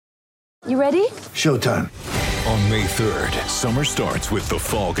You ready? Showtime. On May 3rd, summer starts with The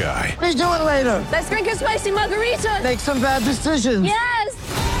Fall Guy. Let's do it later. Let's drink a spicy margarita. Make some bad decisions. Yes!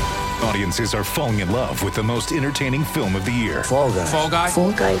 Audiences are falling in love with the most entertaining film of the year. Fall Guy. Fall Guy?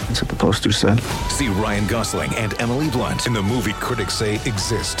 Fall guy. That's what the poster said. See Ryan Gosling and Emily Blunt in the movie critics say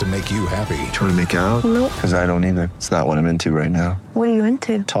exists to make you happy. Trying to make it out? Nope. Because I don't either. It's not what I'm into right now. What are you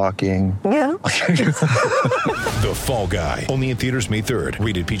into? Talking. Yeah. The Fall Guy. Only in theaters May 3rd.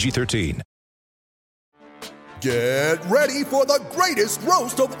 Rated PG-13. Get ready for the greatest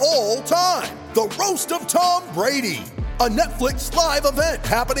roast of all time. The Roast of Tom Brady. A Netflix live event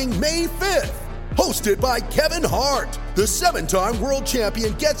happening May 5th. Hosted by Kevin Hart. The 7-time world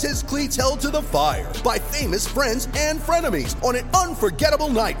champion gets his cleats held to the fire by famous friends and frenemies on an unforgettable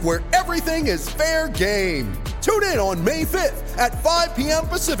night where everything is fair game. Tune in on May 5th at 5 p.m.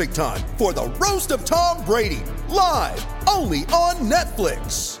 Pacific time for the Roast of Tom Brady. Live only on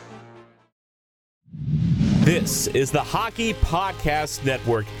Netflix. This is the Hockey Podcast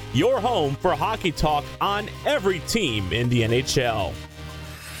Network, your home for hockey talk on every team in the NHL.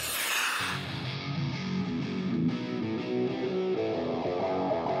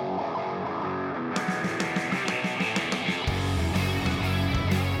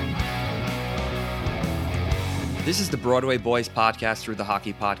 This is the Broadway Boys podcast through the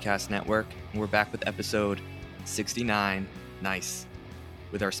Hockey Podcast Network, and we're back with episode 69. Nice.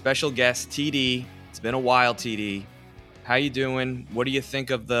 With our special guest, TD. It's been a while, TD. How you doing? What do you think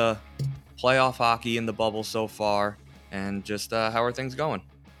of the playoff hockey in the bubble so far? And just how are things going?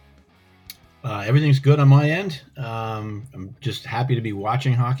 Everything's good on my end. I'm just happy to be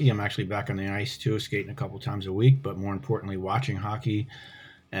watching hockey. I'm actually back on the ice too, skating a couple times a week, but more importantly, watching hockey.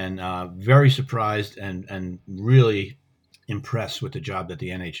 And very surprised and really impressed with the job that the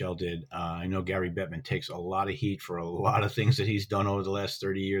NHL did. I know Gary Bettman takes a lot of heat for a lot of things that he's done over the last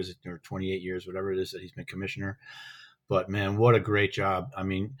 30 years or 28 years, whatever it is that he's been commissioner. But man, what a great job. I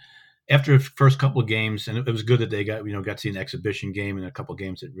mean, after the first couple of games, and it was good that they got to see an exhibition game and a couple of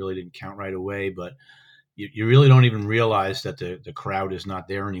games that really didn't count right away, but you really don't even realize that the crowd is not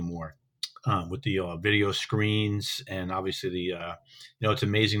there anymore. With the video screens and obviously the it's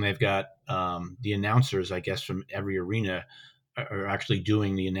amazing they've got the announcers, I guess, from every arena are actually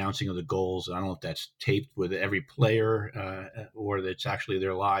doing the announcing of the goals. I don't know if that's taped with every player or that it's actually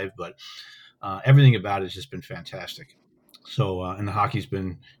they're live, but everything about it has just been fantastic. So and the hockey's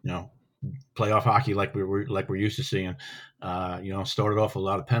been playoff hockey like we're used to seeing. Started off with a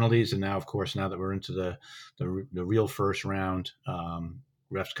lot of penalties, and now of course now that we're into the real first round.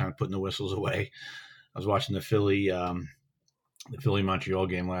 Refs kind of putting the whistles away. I was watching the Philly Montreal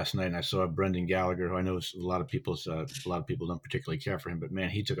game last night, and I saw Brendan Gallagher, who I know a lot of people don't particularly care for him, but man,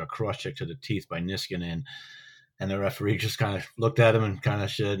 he took a cross check to the teeth by Niskanen, and the referee just kind of looked at him and kind of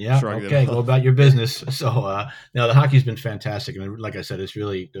said, "Yeah, okay, go about your business." So, the hockey's been fantastic, and like I said, it's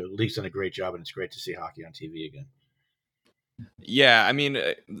really the league's done a great job, and it's great to see hockey on TV again. Yeah, I mean,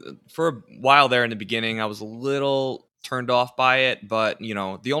 for a while there in the beginning, I was a little turned off by it, but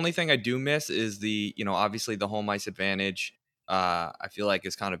the only thing I do miss is the obviously the home ice advantage. I feel like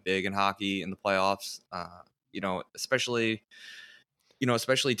is kind of big in hockey in the playoffs. Especially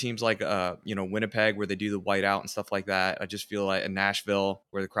teams like Winnipeg where they do the whiteout and stuff like that. I just feel like in Nashville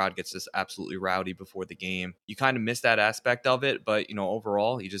where the crowd gets just absolutely rowdy before the game, you kind of miss that aspect of it. But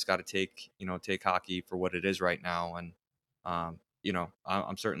overall, you just got to take hockey for what it is right now, and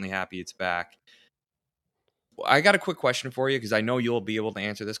I'm certainly happy it's back. I got a quick question for you because I know you'll be able to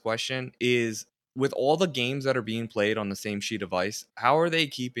answer this question. Is with all the games that are being played on the same sheet of ice, how are they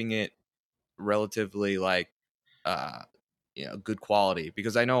keeping it relatively good quality?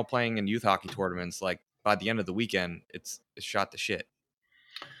 Because I know playing in youth hockey tournaments, like by the end of the weekend, it's shot to shit.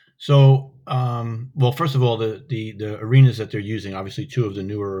 So, well, first of all, the arenas that they're using, obviously two of the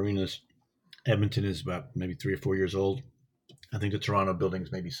newer arenas, Edmonton is about maybe 3 or 4 years old. I think the Toronto building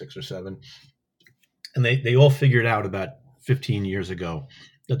is maybe 6 or 7. And they all figured out about 15 years ago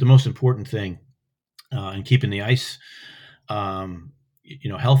that the most important thing in keeping the ice,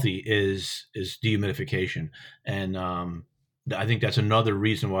 healthy is dehumidification. And I think that's another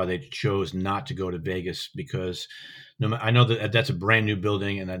reason why they chose not to go to Vegas, because I know that that's a brand new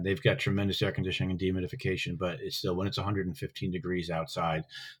building and that they've got tremendous air conditioning and dehumidification, but it's still, when it's 115 degrees outside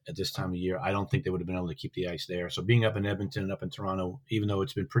at this time of year, I don't think they would have been able to keep the ice there. So being up in Edmonton and up in Toronto, even though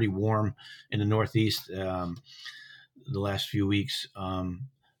it's been pretty warm in the Northeast the last few weeks, and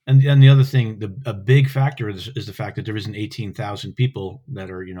the other thing, a big factor is the fact that there isn't 18,000 people that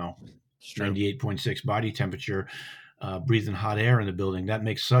are 98.6 body temperature breathing hot air in the building. That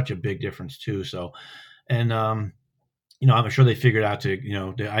makes such a big difference too. So, and I'm sure they figured out to,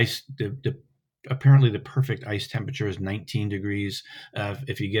 the ice, apparently the perfect ice temperature is 19 degrees.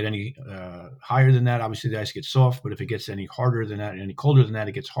 If you get any higher than that, obviously the ice gets soft, but if it gets any harder than that, any colder than that,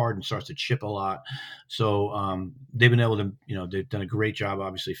 it gets hard and starts to chip a lot. So they've been able to, they've done a great job,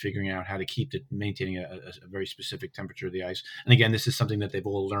 obviously, figuring out how to keep maintaining a very specific temperature of the ice. And again, this is something that they've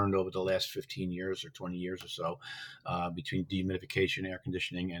all learned over the last 15 years or 20 years or so, between dehumidification, air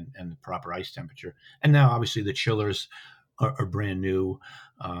conditioning, and the proper ice temperature. And now, obviously, the chillers are brand new,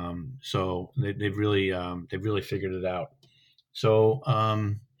 so they've really figured it out. So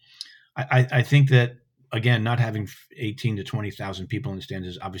I think that, again, not having 18 to 20,000 people in the stands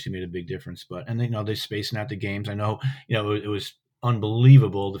has obviously made a big difference. But they're spacing out the games. I know it was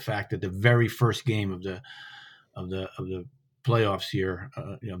unbelievable, the fact that the very first game of the playoffs here,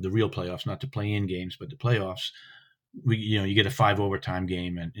 the real playoffs, not the play-in games, but the playoffs. You get a 5 overtime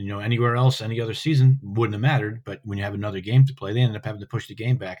game, and anywhere else, any other season wouldn't have mattered. But when you have another game to play, they ended up having to push the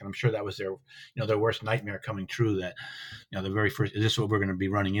game back, and I'm sure that was their worst nightmare coming true. That the very first, this is what we're going to be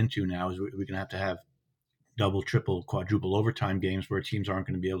running into now, is we're going to have double, triple, quadruple overtime games where teams aren't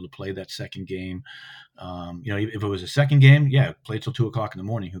going to be able to play that second game. If it was a second game, play till 2:00 in the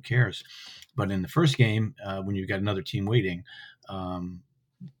morning. Who cares? But in the first game, when you've got another team waiting.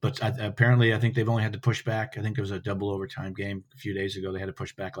 But apparently, I think they've only had to push back. I think there was a double overtime game a few days ago. They had to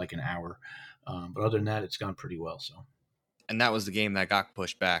push back like an hour. But other than that, it's gone pretty well. So, and that was the game that got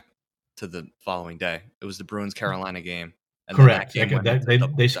pushed back to the following day. It was the Bruins-Carolina game. And correct.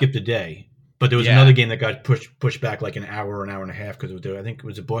 They skipped a day. But there was another game that got pushed back like an hour and a half, because I think it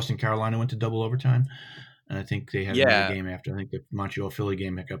was Boston-Carolina went to double overtime. And I think they had another game after. I think the Montreal-Philly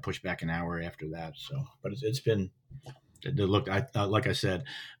game got pushed back an hour after that. So, but it's been... Look, like I said,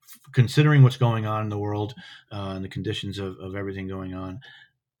 considering what's going on in the world and the conditions of everything going on,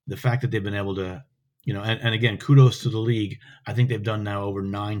 the fact that they've been able to, and again, kudos to the league. I think they've done now over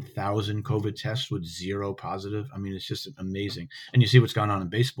 9,000 COVID tests with 0 positive. I mean, it's just amazing. And you see what's going on in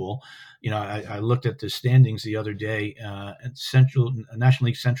baseball. I looked at the standings the other day. At National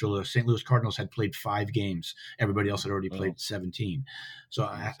League Central, the St. Louis Cardinals had played 5 games. Everybody else had already played 17. So,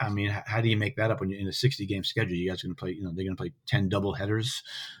 I mean, how do you make that up when you're in a 60-game schedule? You guys are going to play, they're going to play 10 double headers,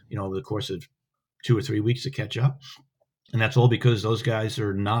 over the course of 2 or 3 weeks to catch up. And that's all because those guys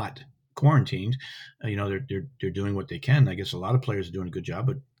are not quarantined. They're doing what they can. I guess a lot of players are doing a good job,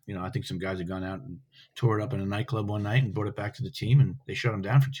 but I think some guys have gone out and tore it up in a nightclub one night and brought it back to the team, and they shut them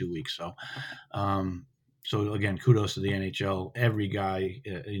down for 2 weeks. So, so again, kudos to the NHL. Every guy,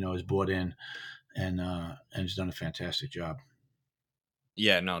 is bought in and has done a fantastic job.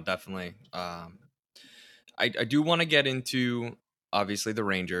 Yeah, no, definitely. I do want to get into, obviously, the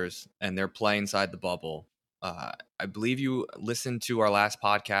Rangers and their play inside the bubble. I believe you listened to our last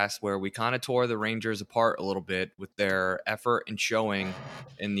podcast where we kind of tore the Rangers apart a little bit with their effort and showing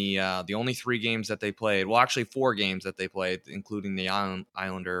in the only 3 games that they played. Well, actually 4 games that they played, including the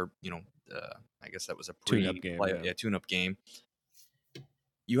Islander. I guess that was a tune-up game. Tune-up game.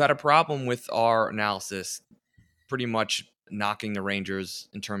 You had a problem with our analysis, pretty much knocking the Rangers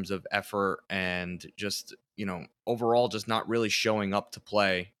in terms of effort and just overall just not really showing up to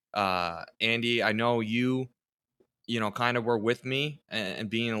play. Andy, I know you kind of were with me and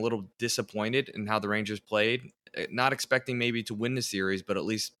being a little disappointed in how the Rangers played, not expecting maybe to win the series, but at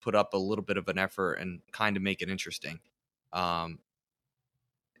least put up a little bit of an effort and kind of make it interesting.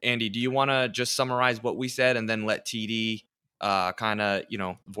 Andy, do you want to just summarize what we said and then let TD kind of,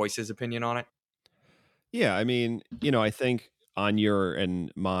 voice his opinion on it? Yeah, I mean, I think on your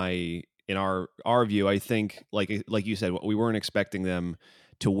and my, in our view, I think like you said, we weren't expecting them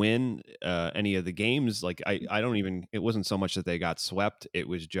to win any of the games. Like I don't even, it wasn't so much that they got swept. It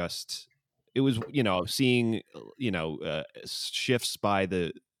was seeing, shifts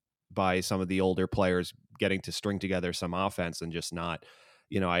by some of the older players getting to string together some offense and just not,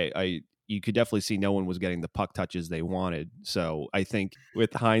 you could definitely see no one was getting the puck touches they wanted. So I think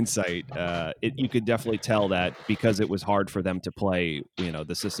with hindsight, you could definitely tell that because it was hard for them to play,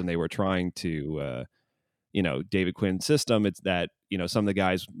 the system they were trying to, David Quinn's system. It's that, some of the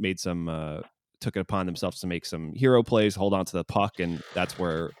guys made took it upon themselves to make some hero plays, hold on to the puck. And that's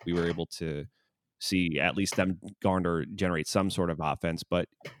where we were able to see at least them generate some sort of offense. But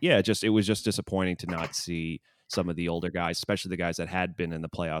yeah, it was just disappointing to not see some of the older guys, especially the guys that had been in the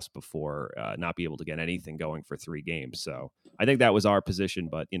playoffs before, not be able to get anything going for 3 games. So I think that was our position,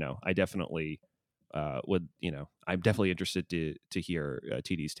 but I definitely I'm definitely interested to hear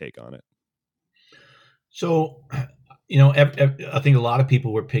TD's take on it. So, I think a lot of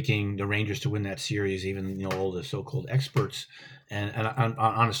people were picking the Rangers to win that series, even all the so-called experts. And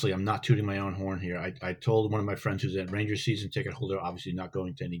honestly, I'm not tooting my own horn here. I told one of my friends who's a Rangers season ticket holder, obviously not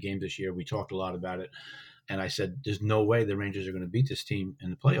going to any games this year. We talked a lot about it. And I said, there's no way the Rangers are going to beat this team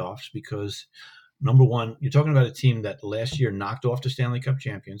in the playoffs because, number one, you're talking about a team that last year knocked off the Stanley Cup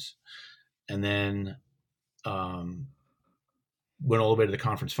champions and then went all the way to the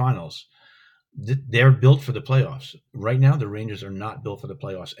conference finals. They're built for the playoffs. Right now, the Rangers are not built for the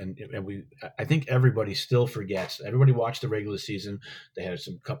playoffs. And I think everybody still forgets. Everybody watched the regular season. They had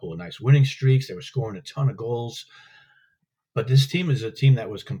a couple of nice winning streaks. They were scoring a ton of goals. But this team is a team that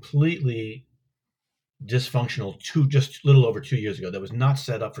was completely dysfunctional just a little over 2 years ago. That was not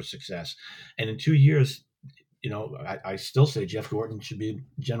set up for success. And in 2 years, I still say Jeff Gorton should be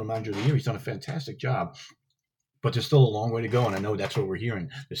general manager of the year. He's done a fantastic job. But there's still a long way to go, and I know that's what we're hearing.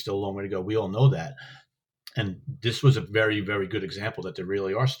 There's still a long way to go. We all know that. And this was a very, very good example that there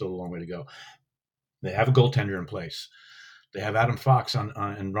really are still a long way to go. They have a goaltender in place. They have Adam Fox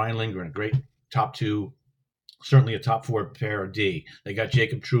and Ryan Lindgren, a great top two, certainly a top four pair of D. They got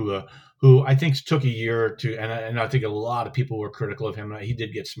Jacob Trouba, who I think took a year or two, and I think a lot of people were critical of him. He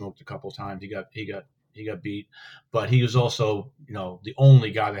did get smoked a couple of times. He got beat, but he was also, the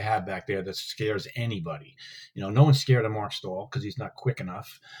only guy they have back there that scares anybody. No one's scared of Mark Stahl because he's not quick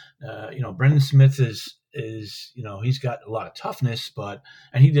enough. Brendan Smith is he's got a lot of toughness,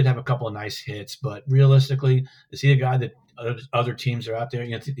 and he did have a couple of nice hits, but realistically, is he a guy that other teams are out there?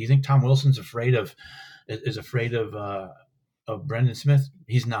 Do you think Tom Wilson's afraid of Brendan Smith?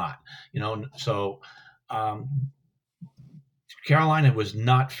 He's not, so, Carolina was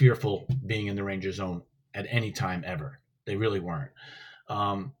not fearful being in the Ranger zone at any time ever. They really weren't.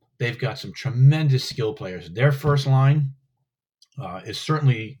 They've got some tremendous skill players. Their first line is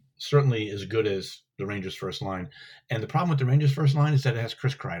certainly as good as the Rangers' first line. And the problem with the Rangers' first line is that it has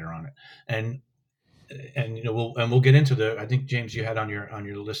Chris Kreider on it. And we'll get into I think, James, you had on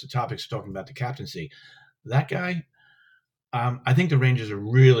your list of topics talking about the captaincy. That guy, I think the Rangers are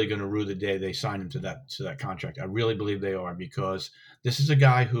really going to rue the day they sign him to that contract. I really believe they are, because this is a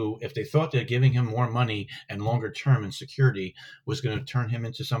guy who, if they thought that giving him more money and longer term and security was going to turn him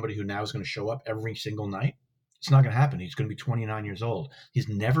into somebody who now is going to show up every single night, it's not going to happen. He's going to be 29 years old. He's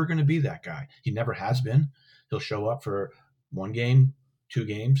never going to be that guy. He never has been. He'll show up for 1 game, 2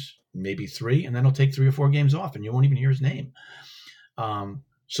 games, maybe 3, and then he'll take 3 or 4 games off, and you won't even hear his name.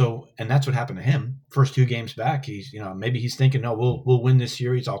 And that's what happened to him. First 2 games back, he's, maybe he's thinking, no, we'll win this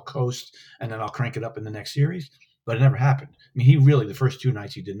series. I'll coast, and then I'll crank it up in the next series. But it never happened. I mean, he really, the first 2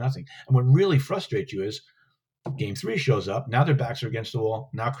 nights, he did nothing. And what really frustrates you is game 3 shows up. Now their backs are against the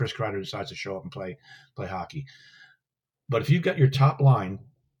wall. Now Chris Kreider decides to show up and play hockey. But if you've got your top line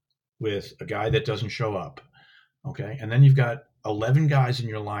with a guy that doesn't show up, okay, and then you've got 11 guys in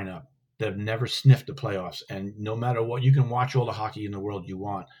your lineup that have never sniffed the playoffs. And no matter what, you can watch all the hockey in the world you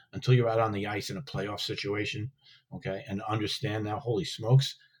want until you're out on the ice in a playoff situation, okay, and understand now, holy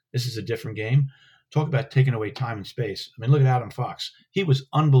smokes, this is a different game. Talk about taking away time and space. I mean, look at Adam Fox. He was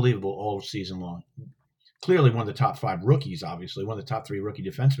unbelievable all season long. Clearly one of the top 5 rookies, obviously, one of the top 3 rookie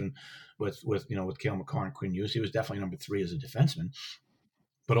defensemen with Cale Makar and Quinn Hughes. He was definitely number 3 as a defenseman.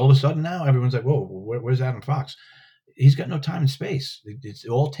 But all of a sudden now, everyone's like, whoa, where's Adam Fox? He's got no time and space. It's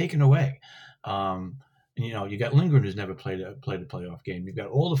all taken away. And you got Lindgren, who's never played a playoff game. You've got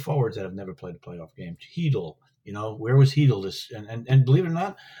all the forwards that have never played a playoff game. Hedl, where was Hedl? And believe it or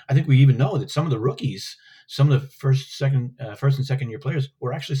not, I think we even know that some of the rookies, some of the first and second year players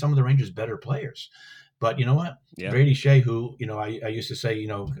were actually some of the Rangers' better players. But you know what? Yeah. Brady Shea, who I used to say,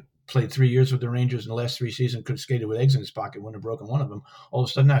 played 3 years with the Rangers in the last 3 seasons, could have skated with eggs in his pocket, wouldn't have broken one of them. All of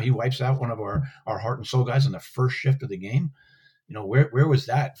a sudden now he wipes out one of our heart and soul guys on the first shift of the game. Where was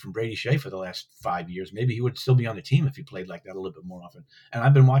that from Brady Shea for the last 5 years? Maybe he would still be on the team if he played like that a little bit more often. And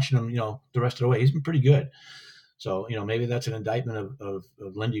I've been watching him, the rest of the way. He's been pretty good. So, maybe that's an indictment of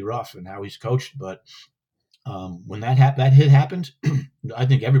Lindy Ruff and how he's coached. But when that hit happened, I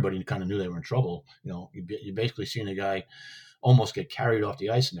think everybody kind of knew they were in trouble. You're basically seeing a guy almost get carried off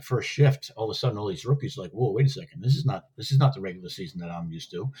the ice in the first shift. All of a sudden, all these rookies are like, whoa, wait a second. This is not the regular season that I'm used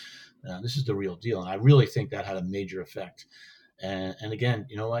to. This is the real deal. And I really think that had a major effect. And again,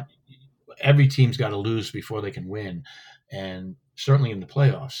 you know what? Every team's got to lose before they can win. And certainly in the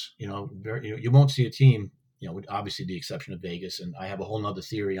playoffs, you won't see a team, with obviously the exception of Vegas. And I have a whole nother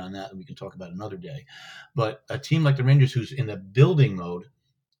theory on that we can talk about another day. But a team like the Rangers, who's in the building mode,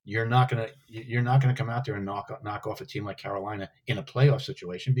 you're not gonna come out there and knock off a team like Carolina in a playoff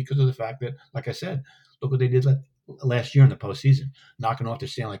situation because of the fact that, like I said, look what they did last year in the postseason, knocking off the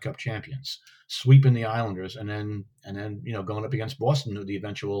Stanley Cup champions, sweeping the Islanders, and then going up against Boston, the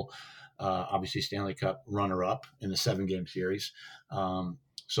eventual obviously Stanley Cup runner-up in the 7-game series.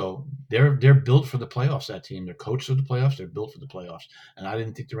 So they're built for the playoffs. That team, they're coached for the playoffs. They're built for the playoffs. And I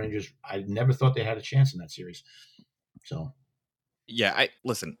didn't think the Rangers. I never thought they had a chance in that series. So, yeah,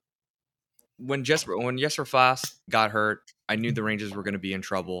 listen. When Jesper Fast got hurt, I knew the Rangers were going to be in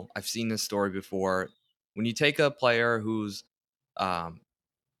trouble. I've seen this story before. When you take a player who's,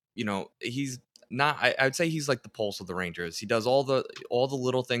 he's not. I would say he's like the pulse of the Rangers. He does all the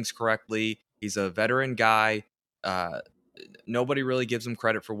little things correctly. He's a veteran guy. Nobody really gives him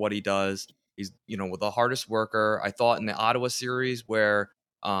credit for what he does. He's the hardest worker. I thought in the Ottawa series where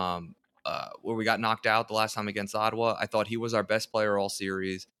we got knocked out the last time against Ottawa, I thought he was our best player all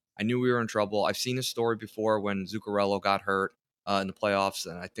series. I knew we were in trouble. I've seen his story before when Zuccarello got hurt in the playoffs,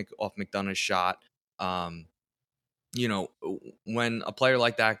 and I think off McDonough's shot. When a player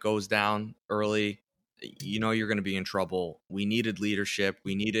like that goes down early, you're going to be in trouble. We needed leadership.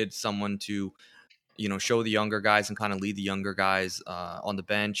 We needed someone to, show the younger guys and kind of lead the younger guys on the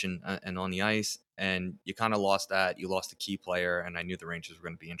bench and on the ice. And you kind of lost that. You lost a key player, and I knew the Rangers were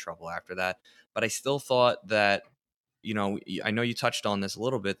going to be in trouble after that. But I still thought that, I know you touched on this a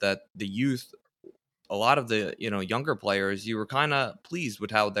little bit, that the youth, a lot of the, younger players, you were kind of pleased with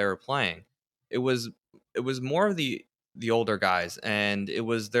how they were playing. It was more of the older guys, and it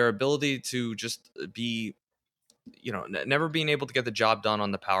was their ability to just be, never being able to get the job done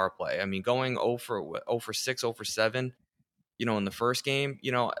on the power play. I mean, going 0 for 6, 0 for 7, in the first game,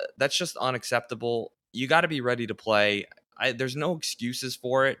 that's just unacceptable. You got to be ready to play. There's no excuses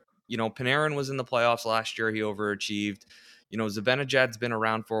for it. Panarin was in the playoffs last year. He overachieved. Zibanejad's been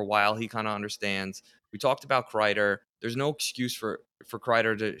around for a while. He kind of understands. We talked about Kreider. There's no excuse for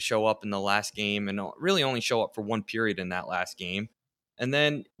Kreider to show up in the last game and really only show up for one period in that last game. And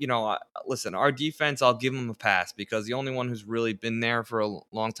then, listen, our defense, I'll give him a pass because the only one who's really been there for a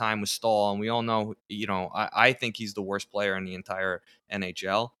long time was Stahl. And we all know, I think he's the worst player in the entire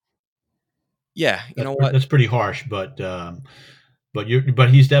NHL. Yeah, what? That's pretty harsh, but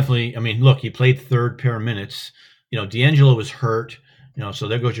he's definitely. I mean, look, he played third pair minutes. D'Angelo was hurt. So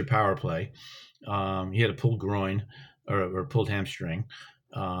there goes your power play. He had a pulled groin or pulled hamstring.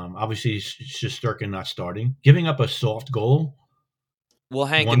 Obviously, Shesterkin not starting, giving up a soft goal. Well,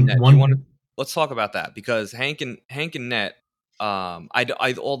 Hank and Net. Let's talk about that because Hank and Net.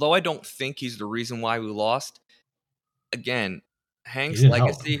 Although I don't think he's the reason why we lost. Again, Hank's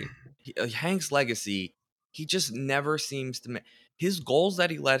legacy. He just never seems to make his goals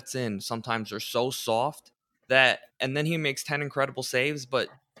that he lets in. Sometimes are so soft and then he makes 10 incredible saves. But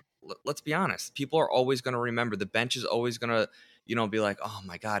let's be honest, people are always going to remember. The bench is always going to, be like, oh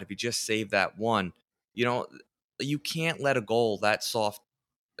my God, if he just saved that one, you can't let a goal that soft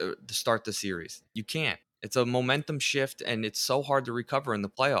to start the series. You can't. It's a momentum shift, and it's so hard to recover in the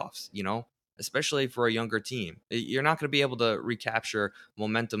playoffs, especially for a younger team. You're not going to be able to recapture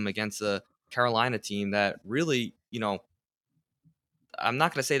momentum against a Carolina team that really, I'm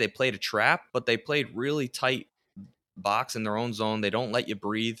not going to say they played a trap, but they played really tight box in their own zone. They don't let you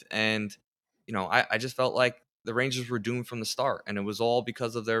breathe. And, I just felt like the Rangers were doomed from the start, and it was all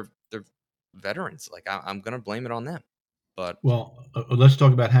because of their veterans. Like I'm going to blame it on them. But let's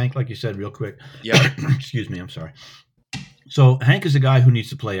talk about Hank, like you said, real quick. Yeah. Excuse me. I'm sorry. So Hank is a guy who needs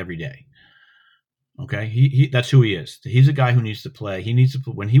to play every day. Okay. He that's who he is. He's a guy who needs to play. He needs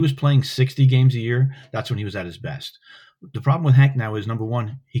to when he was playing 60 games a year, that's when he was at his best. The problem with Hank now is, number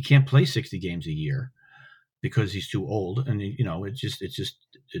one, he can't play 60 games a year because he's too old. And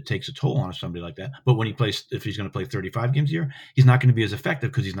it takes a toll on somebody like that. But when if he's going to play 35 games a year, he's not going to be as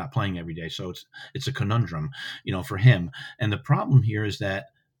effective because he's not playing every day. So it's a conundrum, for him. And the problem here is that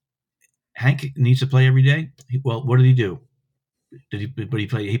Hank needs to play every day. Well, what did he do? He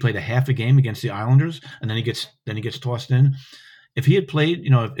played a half a game against the Islanders, and then he gets tossed in. If he had played,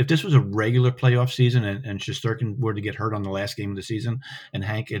 if this was a regular playoff season and Shesterkin were to get hurt on the last game of the season, and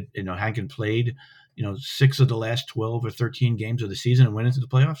Hank had played, 6 of the last 12 or 13 games of the season and went into the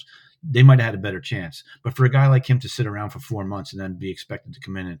playoffs, they might have had a better chance. But for a guy like him to sit around for 4 months and then be expected to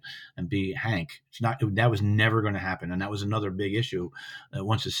come in and be Hank, that was never going to happen. And that was another big issue.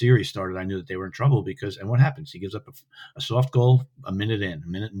 Once the series started, I knew that they were in trouble and what happens? He gives up a soft goal a minute and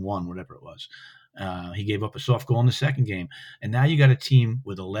 1, whatever it was. He gave up a soft goal in the second game. And now you got a team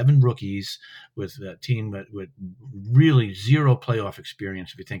with 11 rookies, with a team with really zero playoff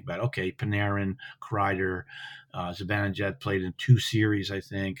experience. If you think about it, okay, Panarin, Kreider, Zibanejad played in 2 series, I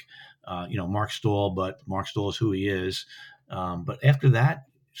think. Mark Stahl, but Mark Stahl is who he is. But after that,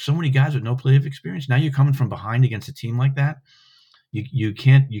 so many guys with no playoff experience. Now you're coming from behind against a team like that. You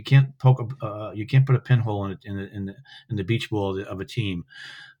can't put a pinhole in the beach ball of a team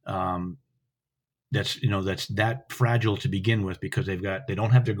that's that fragile to begin with, because they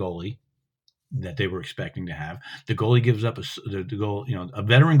don't have their goalie that they were expecting to have. The goalie gives up the goal, a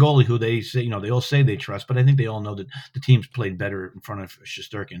veteran goalie who they say, they all say they trust, but I think they all know that the team's played better in front of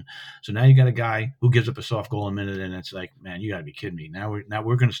Shesterkin. So now you got a guy who gives up a soft goal a minute, and it's like, man, you got to be kidding me. Now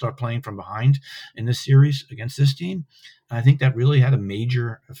we're going to start playing from behind in this series against this team. And I think that really had a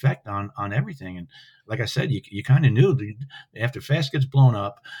major effect on everything. And like I said, you kind of knew after Fast gets blown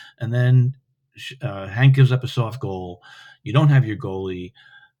up, and then Hank gives up a soft goal. You don't have your goalie.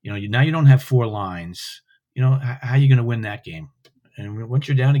 Now you don't have 4 lines. How are you going to win that game? And once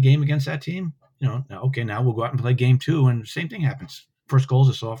you're down a game against that team, now we'll go out and play game 2, and the same thing happens. First goal is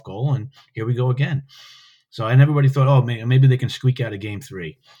a soft goal, and here we go again. So, and everybody thought, oh, maybe they can squeak out a game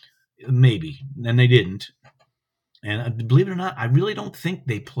 3. Maybe. And they didn't. And believe it or not, I really don't think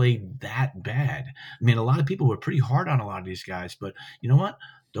they played that bad. I mean, a lot of people were pretty hard on a lot of these guys, but you know what?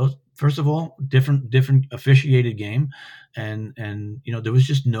 Those, first of all, different officiated game, and there was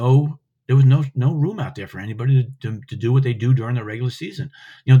just no room out there for anybody to do what they do during the regular season.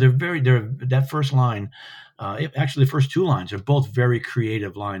 That first line, actually the first 2 lines are both very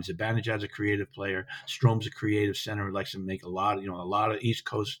creative lines. Zibanejad's a creative player. Strome's a creative center who likes to make a lot of East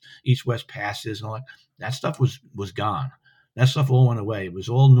Coast, East West passes and all that. That stuff was gone. That stuff all went away. It was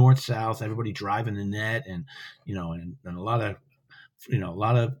all north south. Everybody driving the net, and a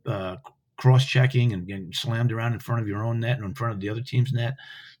lot of cross checking and getting slammed around in front of your own net and in front of the other team's net.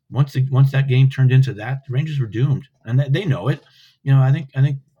 Once that game turned into that, the Rangers were doomed, and they know it. I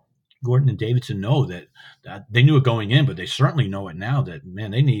think Gordon and Davidson know that they knew it going in, but they certainly know it now. That,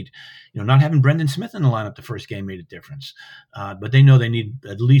 man, they need, not having Brendan Smith in the lineup the first game made a difference, but they know they need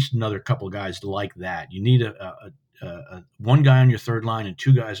at least another couple guys like that. You need a one guy on your third line and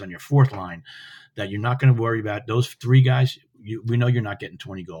 2 guys on your fourth line that you're not going to worry about. Those 3 guys, we know you're not getting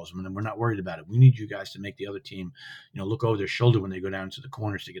 20 goals. I mean, we're not worried about it. We need you guys to make the other team, look over their shoulder when they go down to the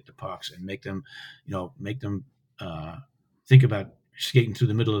corners to get the pucks, and make them think about skating through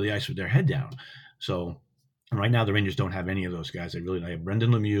the middle of the ice with their head down. So right now the Rangers don't have any of those guys. They have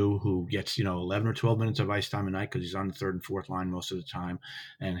Brendan Lemieux, who gets 11 or 12 minutes of ice time a night because he's on the third and fourth line most of the time,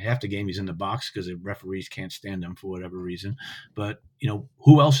 and half the game he's in the box because the referees can't stand him for whatever reason. But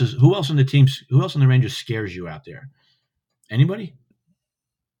who else in the Rangers scares you out there? Anybody?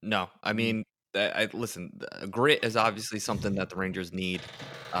 No, I mean, listen. Grit is obviously something that the Rangers need.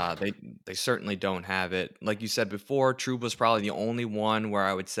 They certainly don't have it. Like you said before, Trouba's probably the only one where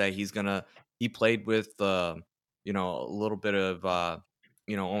I would say he played with a little bit of a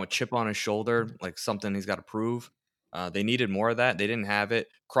chip on his shoulder, like something he's got to prove. They needed more of that. They didn't have it.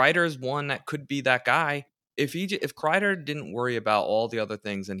 Kreider's one that could be that guy. If Kreider didn't worry about all the other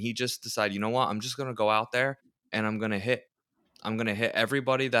things and he just decided, I'm just going to go out there and I'm going to hit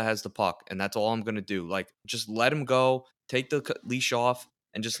everybody that has the puck, and that's all I'm going to do. Like, just let him go, take the leash off,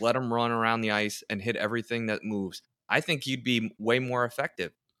 and just let him run around the ice and hit everything that moves. I think he'd be way more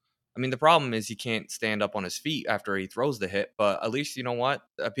effective. I mean, the problem is he can't stand up on his feet after he throws the hit, but at least,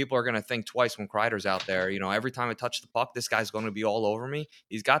 people are going to think twice when Kreider's out there. Every time I touch the puck, this guy's going to be all over me.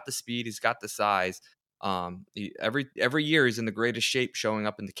 He's got the speed. He's got the size. Every year he's in the greatest shape showing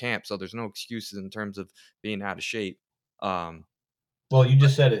up in the camp, so there's no excuses in terms of being out of shape. Well, you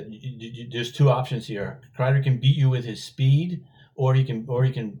just said it. There's 2 options here. Kreider can beat you with his speed, or he can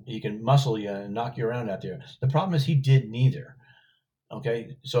muscle you and knock you around out there. The problem is he did neither.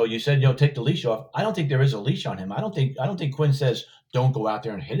 Okay, so you said take the leash off. I don't think there is a leash on him. I don't think Quinn says don't go out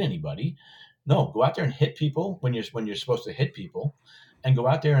there and hit anybody. No, go out there and hit people when you're supposed to hit people, and go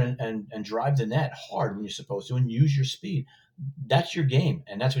out there and drive the net hard when you're supposed to, and use your speed. That's your game,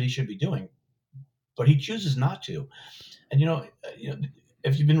 and that's what he should be doing. But he chooses not to. And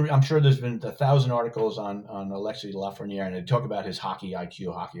if you've been, I'm sure there's been 1,000 articles on Alexis Lafreniere, and they talk about his hockey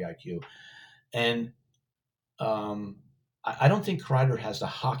IQ, and I don't think Kreider has the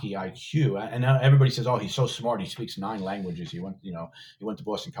hockey IQ. And now everybody says, "Oh, he's so smart. He speaks 9 languages. He went to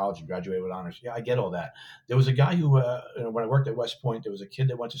Boston College and graduated with honors." Yeah, I get all that. There was a guy who, when I worked at West Point, there was a kid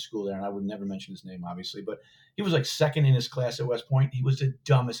that went to school there, and I would never mention his name, obviously, but he was like second in his class at West Point. He was the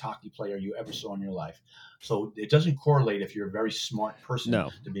dumbest hockey player you ever saw in your life. So it doesn't correlate if you're a very smart person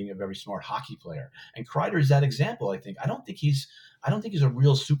to being a very smart hockey player. And Kreider is that example. I think. I don't think he's a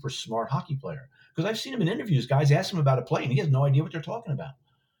real super smart hockey player. Because I've seen him in interviews, guys ask him about a play, and he has no idea what they're talking about.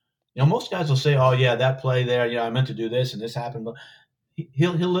 Most guys will say, "Oh yeah, that play there, I meant to do this and this happened," but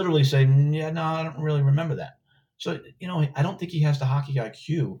he'll literally say, "Yeah, no, I don't really remember that." So, I don't think he has the hockey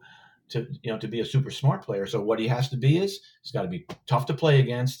IQ to be a super smart player. So what he has to be is he's got to be tough to play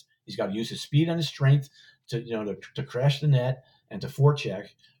against. He's got to use his speed and his strength to crash the net and to forecheck.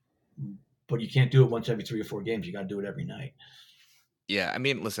 But you can't do it once every 3 or 4 games. You got to do it every night. Yeah, I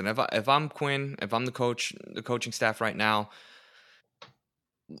mean, listen, if I'm Quinn, if I'm the coaching staff right now,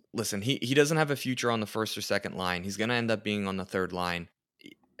 listen, he doesn't have a future on the first or second line. He's going to end up being on the third line.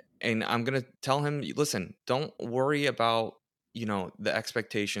 And I'm going to tell him, listen, don't worry about, the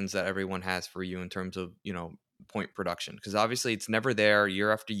expectations that everyone has for you in terms of, point production. Because obviously it's never there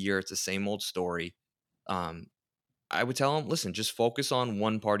year after year. It's the same old story. I would tell him, listen, just focus on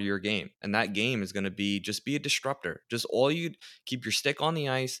one part of your game. And that game is going to be a disruptor. Just keep your stick on the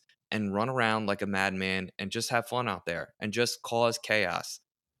ice and run around like a madman and just have fun out there and just cause chaos.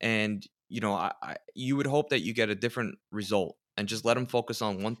 And, you would hope that you get a different result and just let him focus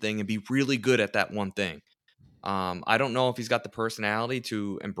on one thing and be really good at that one thing. I don't know if he's got the personality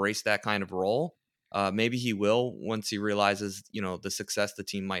to embrace that kind of role. Maybe he will once he realizes, the success the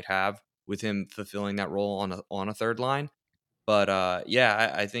team might have with him fulfilling that role on a third line. But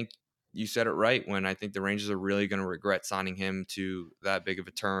I think you said it right when I think the Rangers are really going to regret signing him to that big of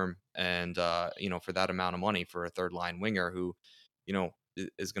a term and, for that amount of money for a third line winger who,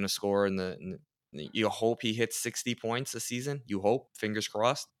 is going to score you hope he hits 60 points a season. You hope, fingers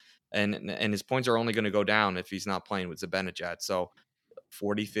crossed. And his points are only going to go down if he's not playing with Zibanejad. So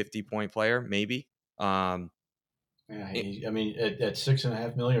 40, 50 point player, maybe. At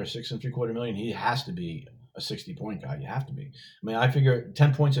 $6.5 million or $6.75 million, he has to be a 60-point guy. You have to be. I mean, I figure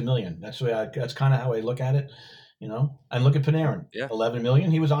 10 points a million. That's kind of how I look at it, And look at Panarin. Yeah. 11 million.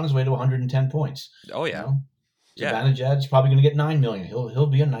 He was on his way to 110 points. Oh yeah. Zibanejad's probably going to get 9 million. He'll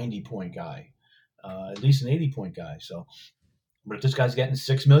be a 90-point guy, at least an 80-point guy. So, but if this guy's getting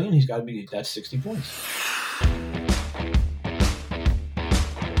 6 million, he's got to be. That's 60 points.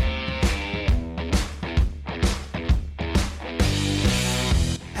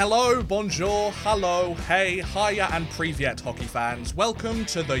 Hello, bonjour, hello, hey, hiya and privyet hockey fans. Welcome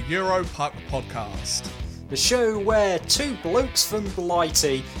to the Europuck podcast. The show where two blokes from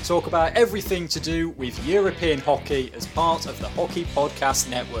Blighty talk about everything to do with European hockey as part of the Hockey Podcast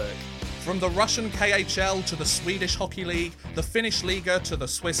Network. From the Russian KHL to the Swedish Hockey League, the Finnish Liga to the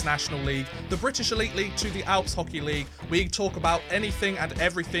Swiss National League, the British Elite League to the Alps Hockey League, we talk about anything and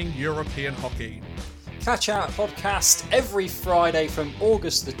everything European hockey. Catch our podcast every Friday from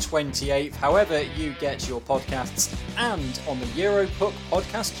August the 28th, however you get your podcasts, and on the Europuck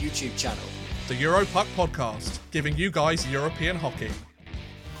Podcast YouTube channel. The Europuck Podcast, giving you guys European hockey.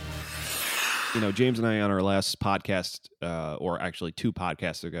 James and I on our last podcast, or actually 2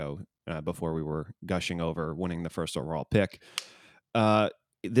 podcasts ago, before we were gushing over winning the first overall pick,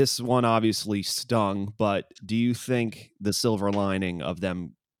 this one obviously stung, but do you think the silver lining of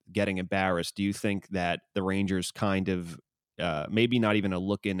them getting embarrassed, do you think that the Rangers kind of maybe not even a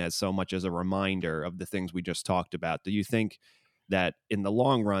look in as so much as a reminder of the things we just talked about? Do you think that in the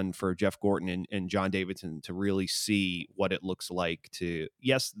long run for Jeff Gorton and John Davidson to really see what it looks like to,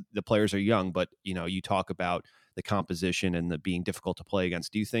 yes, the players are young, but you talk about the composition and the being difficult to play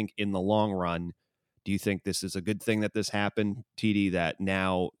against. Do you think in the long run, do you think this is a good thing that this happened, TD, that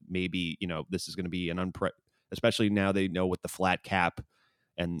now maybe, this is going to be especially now they know with the flat cap.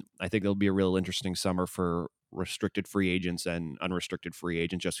 And I think it'll be a real interesting summer for restricted free agents and unrestricted free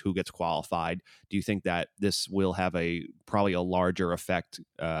agents, just who gets qualified. Do you think that this will have probably a larger effect,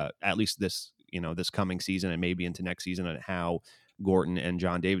 at least this coming season and maybe into next season, on how Gorton and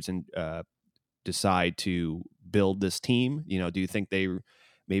John Davidson decide to build this team? Do you think they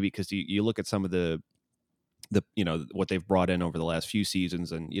maybe, because you look at some of the what they've brought in over the last few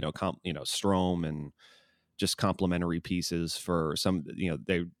seasons and, Strome and just complementary pieces for some,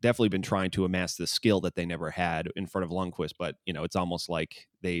 they've definitely been trying to amass the skill that they never had in front of Lundqvist, but it's almost like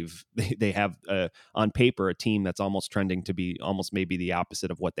they have on paper a team that's almost trending to be almost maybe the opposite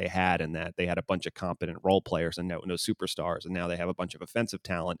of what they had, and that they had a bunch of competent role players and no superstars, and now they have a bunch of offensive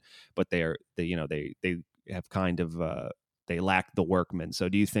talent, but they have kind of they lack the workmen. So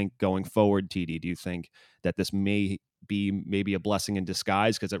do you think going forward, TD, do you think that this may be maybe a blessing in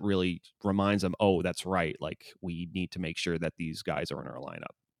disguise, because it really reminds them, oh, that's right, like we need to make sure that these guys are in our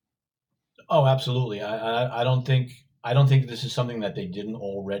lineup? Oh, absolutely. I don't think this is something that they didn't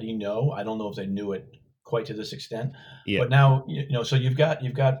already know. I don't know if they knew it quite to this extent. Yeah. But now, so you've got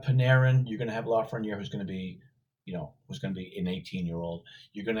Panarin. You're going to have Lafreniere, who's going to be an 18-year-old.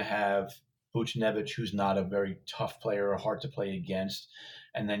 You're going to have Buchnevich, who's not a very tough player or hard to play against,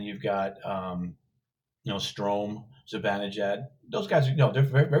 and then you've got Strome, Zibanejad. Those guys, they're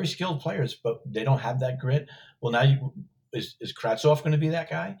very, very skilled players, but they don't have that grit. Well, now is Kravtsov going to be that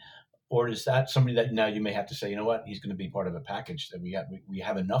guy? Or is that somebody that now you may have to say, you know what, he's going to be part of a package that we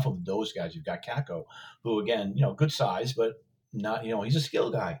have enough of those guys. You've got Kakko, who again, good size, but not, he's a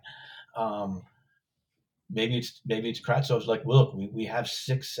skill guy. Maybe it's Kravtsov's like, look, we have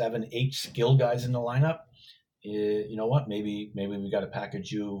 6, 7, 8 skill guys in the lineup. You know what? Maybe we got to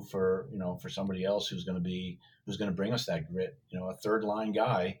package you for somebody else who's going to bring us that grit. A third line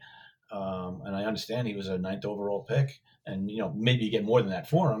guy. And I understand he was a 9th overall pick, and maybe you get more than that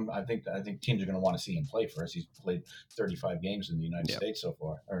for him. I think teams are going to want to see him play for us. He's played 35 games in the United States so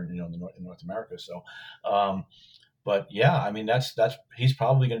far, or in North America. So, but yeah, I mean that's he's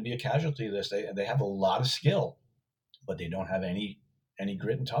probably going to be a casualty of this. They have a lot of skill, but they don't have any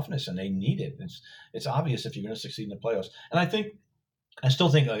grit and toughness, and they need it. It's obvious if you're going to succeed in the playoffs. And I still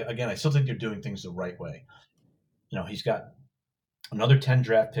think they're doing things the right way. He's got another 10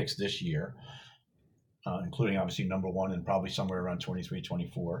 draft picks this year, including obviously number 1 and probably somewhere around 23,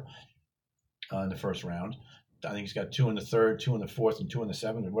 24 in the first round. I think he's got 2 in the third, 2 in the fourth, and 2 in the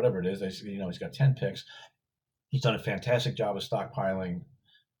seventh, or whatever it is. He's got 10 picks. He's done a fantastic job of stockpiling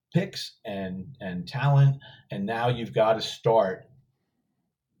picks and talent, and now you've got to start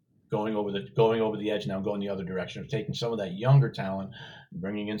going over the edge now, going the other direction of taking some of that younger talent,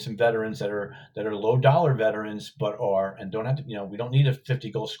 bringing in some veterans that are low dollar veterans, but don't have to, we don't need a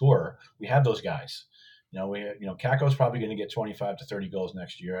 50 goal scorer. We have those guys. Kakko's probably going to get 25 to 30 goals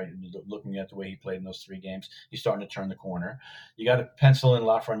next year. Looking at the way he played in those 3 games, he's starting to turn the corner. You got to pencil in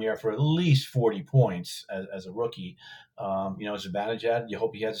Lafreniere for at least 40 points as a rookie. Zibanejad, you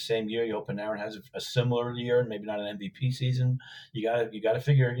hope he has the same year. You hope Panarin has a similar year, maybe not an MVP season. You got to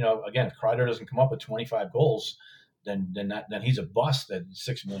figure, again, if Kreider doesn't come up with 25 goals, then he's a bust at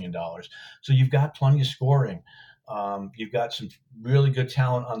 $6 million. So you've got plenty of scoring. You've got some really good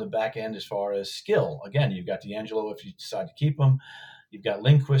talent on the back end as far as skill. Again, you've got D'Angelo if you decide to keep him. You've got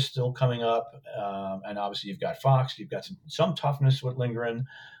Lindqvist still coming up, and obviously you've got Fox. You've got some toughness with Lindgren.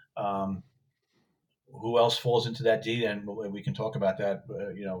 Who else falls into that D? And we can talk about that.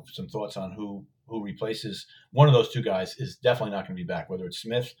 Some thoughts on who replaces one of those 2 guys is definitely not going to be back, whether it's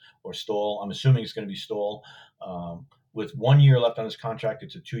Smith or Stoll. I'm assuming it's going to be Stoll. With 1 year left on his contract,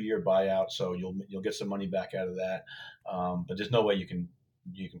 it's a 2-year buyout, so you'll get some money back out of that. But there's no way you can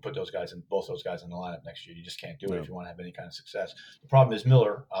put both those guys in the lineup next year. You just can't do it if you want to have any kind of success. The problem is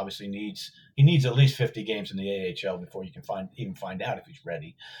Miller obviously needs at least 50 games in the AHL before you can find out if he's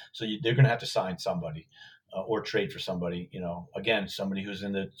ready. So they're going to have to sign somebody or trade for somebody. Again, somebody who's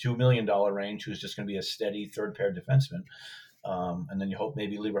in the $2 million range, who's just going to be a steady third pair defenseman. And then you hope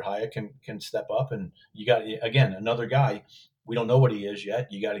maybe Lieber Hyatt can step up, and you got, again, another guy. We don't know what he is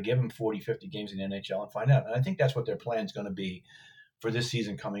yet. You got to give him 40, 50 games in the NHL and find out. And I think that's what their plan is going to be for this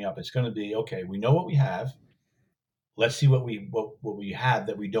season coming up. It's going to be, okay, we know what we have. Let's see what we have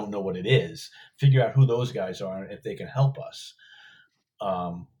that we don't know what it is. Figure out who those guys are, if they can help us.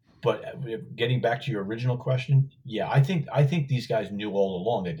 But getting back to your original question, yeah, I think these guys knew all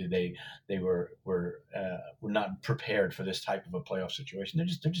along that they were not prepared for this type of a playoff situation.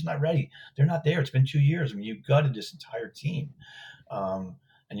 They're just not ready. They're not there. It's been 2 years. I mean, you've gutted this entire team, and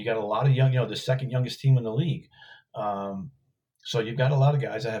you got a lot of young. The second youngest team in the league. So you've got a lot of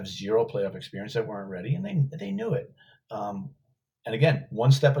guys that have 0 playoff experience that weren't ready, and they knew it. And again,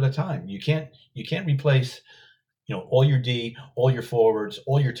 one step at a time. You can't replace all your D, all your forwards,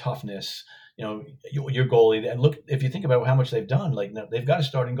 all your toughness, your goalie. And look, if you think about how much they've done, like they've got a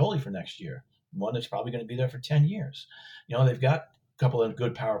starting goalie for next year, one that's probably going to be there for 10 years. They've got a couple of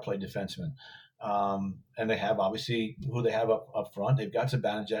good power play defensemen. And they have obviously who they have up front. They've got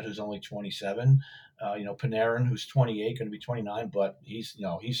Zibanejad, who's only 27. Panarin, who's 28, going to be 29, but he's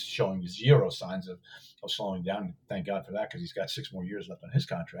showing 0 signs of slowing down. Thank God for that, because he's got 6 more years left on his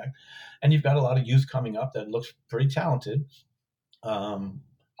contract. And you've got a lot of youth coming up that looks pretty talented.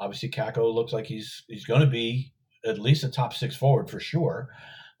 Obviously, Kakko looks like he's going to be at least a top 6 forward for sure.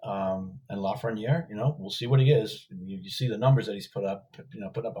 And Lafreniere, we'll see what he is. You see the numbers that he's put up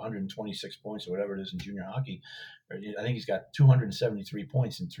 126 points or whatever it is in junior hockey. I think he's got 273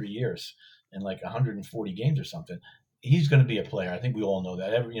 points in 3 years in like 140 games or something. He's going to be a player. I think we all know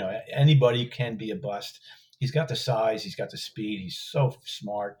that. Anybody can be a bust. He's got the size. He's got the speed. He's so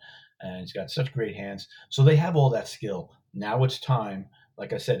smart, and he's got such great hands. So they have all that skill. Now it's time.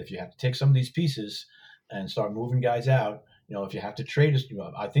 Like I said, if you have to take some of these pieces and start moving guys out, if you have to trade,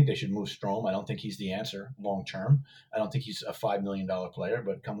 I think they should move Strome. I don't think he's the answer long term. I don't think he's a $5 million player,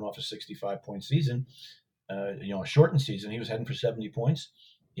 but coming off a 65-point season, a shortened season, he was heading for 70 points.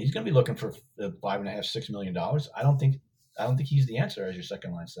 he's going to be looking for $5.5-6 million. I don't think he's the answer as your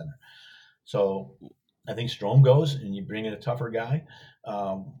second line center. So I think Strome goes, and you bring in a tougher guy.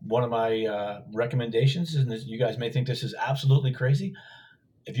 One of my recommendations, and you guys may think this is absolutely crazy,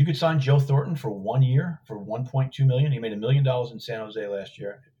 if you could sign Joe Thornton for 1 year for $1.2 million, he made $1 million in San Jose last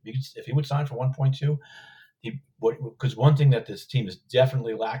year. If he would sign for 1.2, because one thing that this team is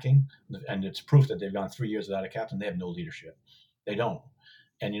definitely lacking, and it's proof that they've gone 3 years without a captain, they have no leadership. They don't.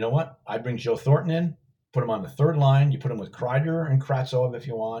 And you know what? I bring Joe Thornton in, put him on the third line. You put him with Kreider and Kravtsov if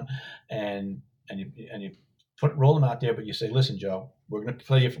you want, and you roll him out there. But you say, listen, Joe, we're going to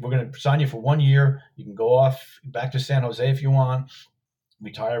play you. We're going to sign you for 1 year. You can go off back to San Jose if you want.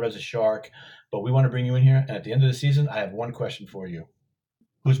 Retire as a Shark, but we want to bring you in here. And at the end of the season, I have one question for you: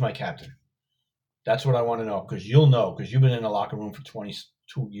 who's my captain? That's what I want to know, because you'll know, because you've been in the locker room for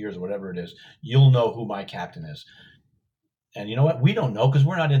 22 years or whatever it is. You'll know who my captain is. And you know what? We don't know, because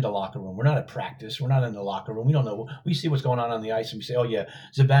we're not in the locker room. We're not at practice. We're not in the locker room. We don't know. We see what's going on the ice, and we say, oh, yeah,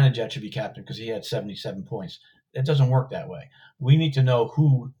 Zibanejad should be captain because he had 77 points. It doesn't work that way. We need to know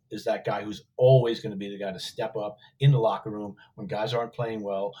who is that guy who's always going to be the guy to step up in the locker room when guys aren't playing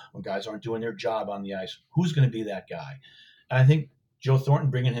well, when guys aren't doing their job on the ice. Who's going to be that guy? And I think Joe Thornton,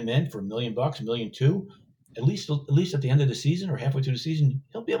 bringing him in for $1 million, $1.2 million, at least at the end of the season or halfway through the season,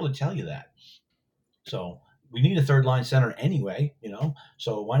 he'll be able to tell you that. So we need a third line center anyway,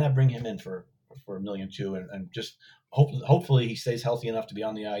 so why not bring him in for $1.2 million and just hopefully he stays healthy enough to be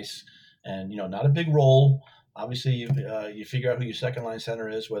on the ice, and not a big role. Obviously, you figure out who your second line center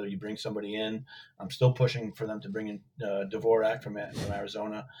is, whether you bring somebody in. I'm still pushing for them to bring in Dvorak from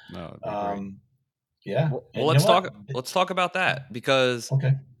Arizona. Yeah. Well, let's talk about that, because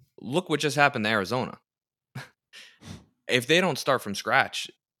look what just happened to Arizona. If they don't start from scratch,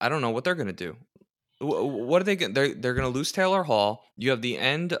 I don't know what they're going to do. What are they going? They're going to lose Taylor Hall. You have the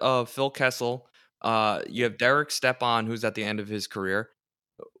end of Phil Kessel. You have Derek Stepan, who's at the end of his career.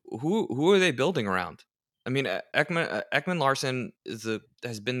 Who are they building around? I mean, Ekman Larsson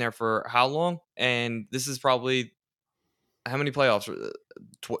has been there for how long? And this is probably how many playoffs?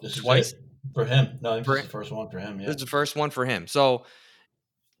 Twice for him. No, this is the first one for him. Yeah, this is the first one for him. So,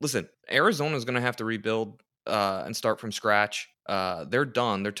 listen, Arizona is going to have to rebuild and start from scratch. They're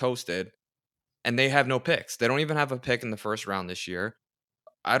done. They're toasted, and they have no picks. They don't even have a pick in the first round this year.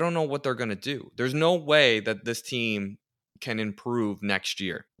 I don't know what they're going to do. There's no way that this team can improve next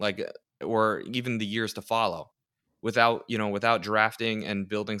year, or even the years to follow, without drafting and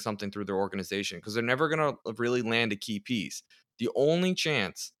building something through their organization, because they're never going to really land a key piece. The only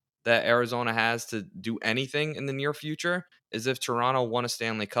chance that Arizona has to do anything in the near future is if Toronto won a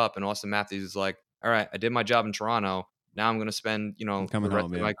Stanley Cup and Austin Matthews is like, all right, I did my job in Toronto. Now I'm going to spend, I'm coming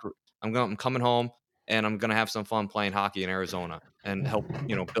home and I'm going to have some fun playing hockey in Arizona and help,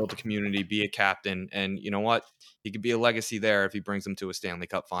 build a community, be a captain. And you know what? He could be a legacy there if he brings them to a Stanley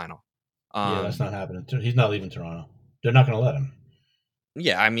Cup final. That's not happening. He's not leaving Toronto. They're not going to let him.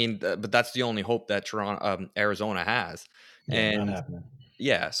 Yeah, I mean, but that's the only hope that Arizona has. Not happening.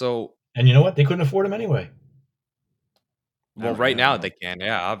 Yeah, so. And you know what? They couldn't afford him anyway. Well, right now they can.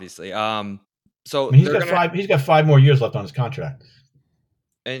 Yeah, obviously. So I mean, he's got 5 more years left on his contract,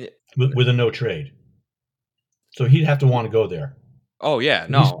 and with a no trade. So he'd have to want to go there. Oh yeah,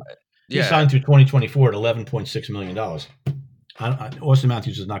 no, he signed through 2024 at $11.6 million. Austin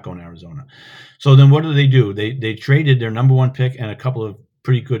Matthews is not going to Arizona. So then what do? They traded their number 1 pick and a couple of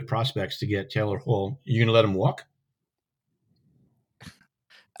pretty good prospects to get Taylor Hall. You're going to let him walk?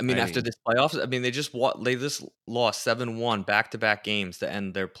 I mean, after this playoffs, they just lost 7-1 back-to-back games to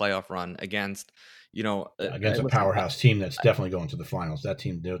end their playoff run against a powerhouse team that's definitely going to the finals. That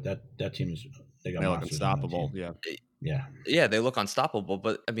team, that team is they look unstoppable. Yeah, they look unstoppable.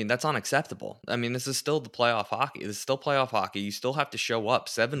 But I mean, that's unacceptable. I mean, this is still the playoff hockey. This is still playoff hockey. You still have to show up.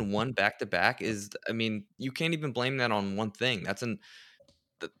 7-1 back-to-back is. I mean, you can't even blame that on one thing.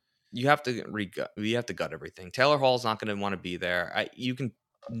 You have to gut everything. Taylor Hall's not going to want to be there.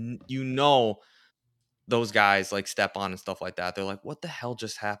 Those guys like Stepan and stuff like that, they're like, what the hell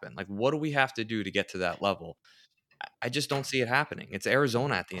just happened? Like, what do we have to do to get to that level? I just don't see it happening. It's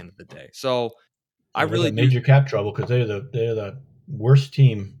Arizona at the end of the day. So I really major cap trouble, because they're the worst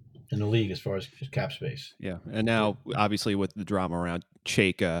team in the league as far as cap space. Yeah. And now obviously with the drama around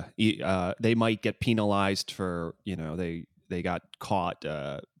Chayka, they might get penalized for, they got caught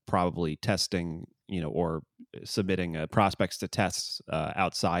probably testing, or submitting prospects to tests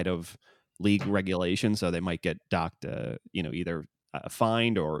outside of league regulations, so they might get docked, either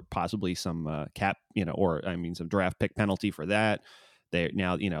fined or possibly some cap, some draft pick penalty for that. They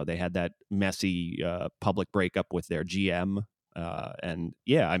now, they had that messy public breakup with their GM And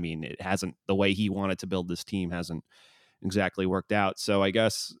yeah, I mean, it hasn't, the way he wanted to build this team hasn't exactly worked out. So I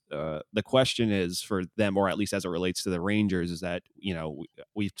guess the question is for them, or at least as it relates to the Rangers, is that, you know,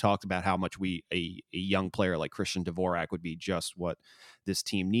 we've talked about how much a young player like Christian Dvorak would be just what this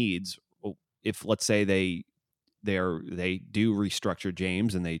team needs. If, let's say, they do restructure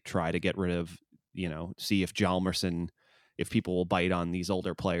James and they try to get rid of, you know, see if Hjalmarsson, if people will bite on these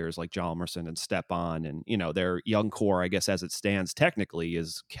older players like Hjalmarsson and Stepan, and, you know, their young core, I guess, as it stands technically,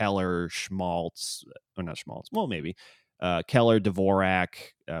 is Keller, Schmaltz, or not Schmaltz, well, maybe Keller,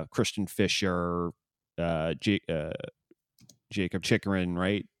 Dvorak, Christian Fischer, Jacob Chychrun,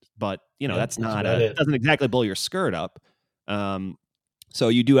 right? But, you know, that's not doesn't exactly blow your skirt up. So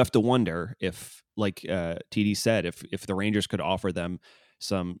you do have to wonder if, like TD said, if the Rangers could offer them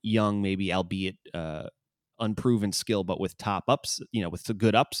some young, maybe albeit unproven skill, but with top ups, you know, with a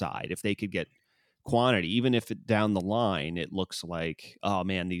good upside, if they could get quantity, even if down the line it looks like, oh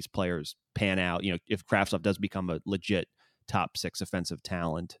man, these players pan out, you know, if Kravtsov does become a legit top 6 offensive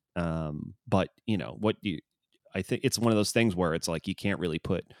talent. But, you know, I think it's one of those things where it's like you can't really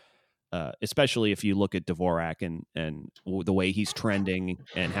put, especially if you look at Dvorak and the way he's trending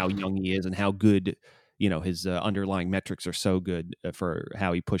and how young he is and how good, you know, his underlying metrics are so good for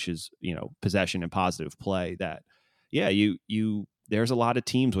how he pushes, you know, possession and positive play, that, yeah, there's a lot of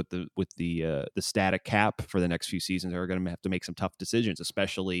teams with the static cap for the next few seasons that are going to have to make some tough decisions,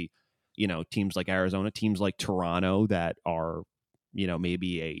 especially, you know, teams like Arizona, teams like Toronto that are, you know,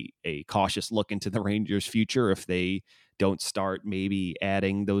 maybe a cautious look into the Rangers' future if they don't start maybe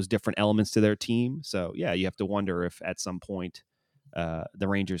adding those different elements to their team. So yeah, you have to wonder if at some point the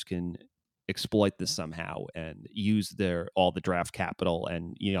Rangers can exploit this somehow and use all the draft capital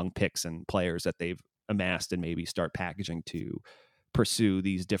and young picks and players that they've amassed and maybe start packaging to pursue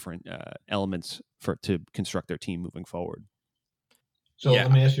these different elements to construct their team moving forward. So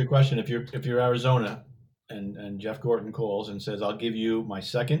let me ask you a question. If you're Arizona and Jeff Gordon calls and says, I'll give you my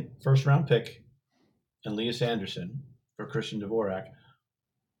second first-round pick and Elias Anderson for Christian Dvorak.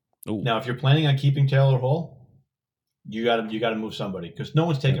 Ooh. Now, if you're planning on keeping Taylor Hall, you got to move somebody, because no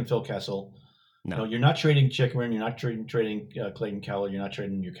one's taking Phil Kessel. No, you're not trading Chychrun. You're not trading Clayton Keller. You're not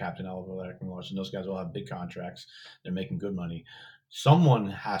trading your captain Oliver Ekman-Larsson. Those guys all have big contracts. They're making good money. Someone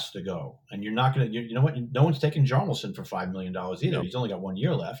has to go, and you're not going to. You know what? No one's taking Hjalmarsson for $5 million either. No. He's only got 1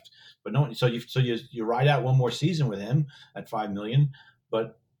 year left. But no, so you ride out one more season with him at $5 million.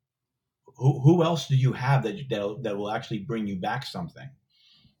 But who else do you have that will actually bring you back something?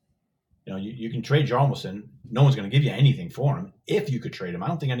 You know, you can trade Hjalmarsson. No one's going to give you anything for him. If you could trade him, I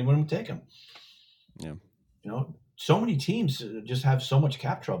don't think anyone would take him. Yeah. You know, so many teams just have so much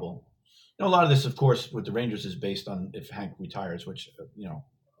cap trouble. You know, a lot of this, of course, with the Rangers is based on if Hank retires, which, you know,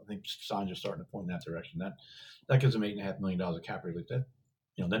 I think signs are starting to point in that direction. That gives them $8.5 million of cap relief. That,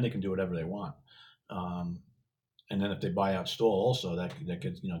 you know, then they can do whatever they want. And then if they buy out Stoll, also that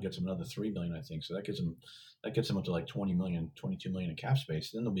gets, you know, gets them another $3 million, I think. So that gets them up to like 20 million, 22 million in cap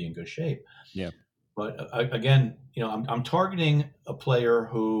space. Then they'll be in good shape. Yeah. But again, you know, I'm targeting a player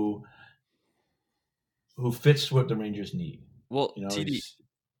who fits what the Rangers need. Well, you know, TD,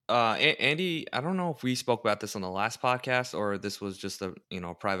 Andy, I don't know if we spoke about this on the last podcast or this was just a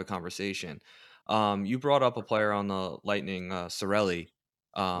private conversation. You brought up a player on the Lightning, Cirelli.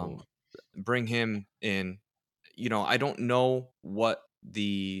 Bring him in. You know, I don't know what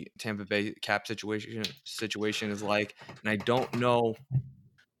the Tampa Bay cap situation is like, and I don't know,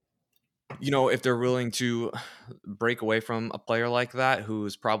 you know, if they're willing to break away from a player like that who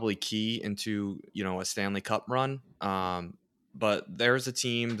is probably key into, you know, a Stanley Cup run. But there's a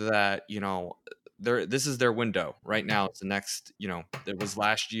team that, you know, this is their window right now. It's the next, you know, it was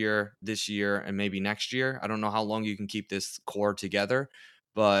last year, this year, and maybe next year. I don't know how long you can keep this core together,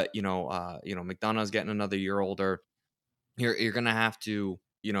 but McDonough's getting another year older. You're going to have to,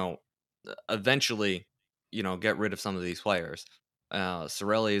 you know, eventually, you know, get rid of some of these players.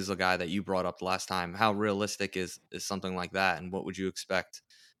 Cirelli is the guy that you brought up the last time. How realistic is something like that? And what would you expect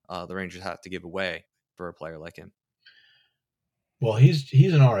the Rangers have to give away for a player like him? Well, he's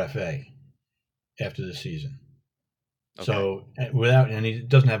an RFA after the season. Okay. So and he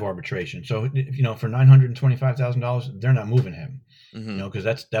doesn't have arbitration. So, you know, for $925,000, they're not moving him. Mm-hmm. You know,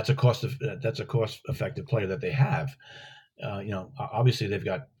 because that's a cost effective player that they have. You know, obviously they've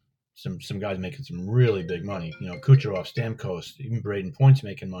got some guys making some really big money. You know, Kucherov, Stamkos, even Braden Point's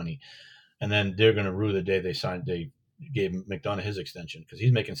making money, and then they're going to rue the day they gave McDonough his extension, because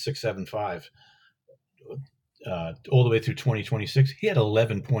he's making $675 all the way through 2026. He had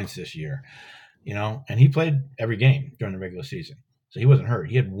 11 points this year, you know, and he played every game during the regular season, so he wasn't hurt.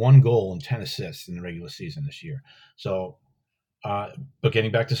 He had 1 goal and 10 assists in the regular season this year. So, But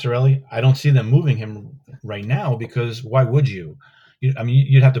getting back to Cirelli, I don't see them moving him right now because why would you?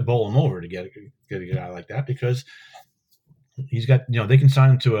 You'd have to bowl him over to get a guy like that because he's got, they can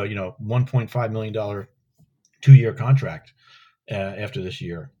sign him to a, $1.5 million 2-year contract after this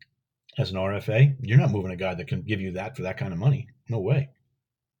year as an RFA. You're not moving a guy that can give you that for that kind of money. No way.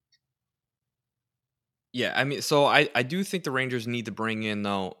 Yeah, I mean, so I do think the Rangers need to bring in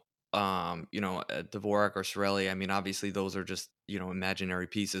though, Dvorak or Cirelli. I mean, obviously those are just imaginary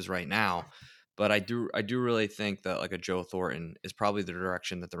pieces right now, but I do really think that like a Joe Thornton is probably the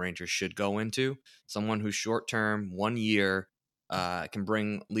direction that the Rangers should go into. Someone who's short term, 1 year, can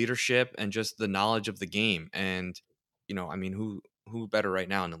bring leadership and just the knowledge of the game. And I mean, who better right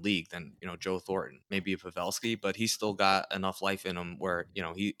now in the league than Joe Thornton? Maybe a Pavelski, but he's still got enough life in him where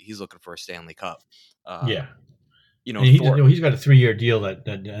he's looking for a Stanley Cup. Yeah. He's got a 3-year deal and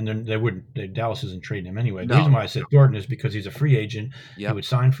then Dallas isn't trading him anyway. The reason why I said Thornton is because he's a free agent. Yep. He would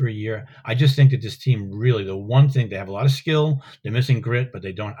sign for a year. I just think that this team really, the one thing, they have a lot of skill, they're missing grit, but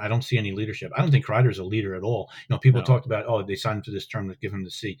I don't see any leadership. I don't think Kreider's a leader at all. People talked about, they signed him to this term to give him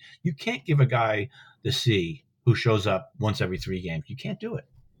the C. You can't give a guy the C who shows up once every 3 games. You can't do it.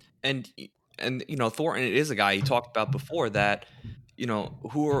 And Thornton is a guy you talked about before that,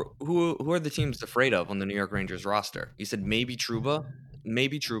 who are the teams afraid of on the New York Rangers roster? You said maybe Trouba,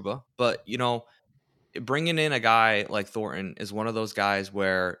 but bringing in a guy like Thornton is one of those guys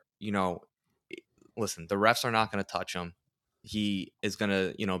where listen, the refs are not going to touch him. He is going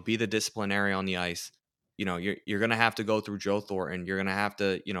to be the disciplinary on the ice. You're going to have to go through Joe Thornton. You're going to have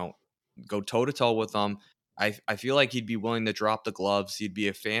to go toe to toe with him. I feel like he'd be willing to drop the gloves. He'd be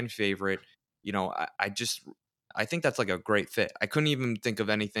a fan favorite. I think that's like a great fit. I couldn't even think of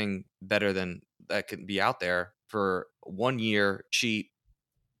anything better than that could be out there for 1 year, cheap.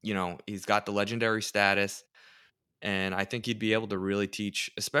 He's got the legendary status, and I think he'd be able to really teach,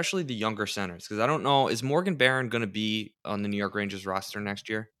 especially the younger centers. Because I don't know, is Morgan Barron going to be on the New York Rangers roster next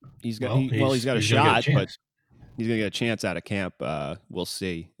year? He's got a shot, but he's going to get a chance out of camp. We'll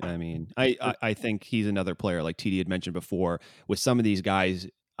see. I mean, I think he's another player like TD had mentioned before. With some of these guys,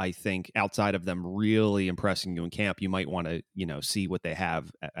 I think outside of them really impressing you in camp, you might want to, see what they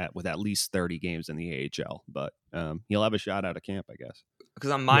have with at least 30 games in the AHL. But he'll have a shot out of camp, I guess. Because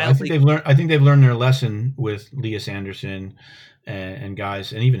I think they've learned their lesson with Lias Andersson and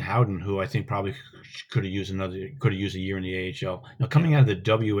guys, and even Howden, who I think probably could have used a year in the AHL. Coming out of the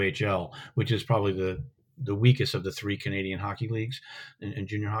WHL, which is probably the weakest of the 3 Canadian hockey leagues in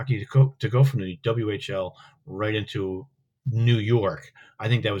junior hockey, to go from the WHL right into New York, I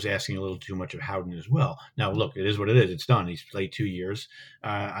think that was asking a little too much of Howden as well. Now, look, it is what it is. It's done. He's played 2 years,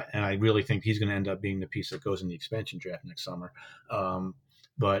 and I really think he's going to end up being the piece that goes in the expansion draft next summer.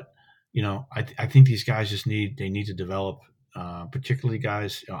 But I think these guys just need to develop, particularly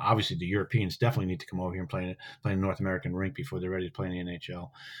guys. Obviously, the Europeans definitely need to come over here and play in a North American rink before they're ready to play in the NHL.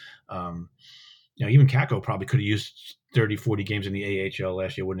 Even Kakko probably could have used 30, 40 games in the AHL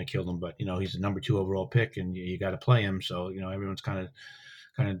last year. Wouldn't have killed him, but he's the number 2 overall pick, and you got to play him. So everyone's kind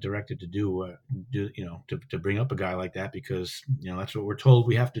of directed to to bring up a guy like that because that's what we're told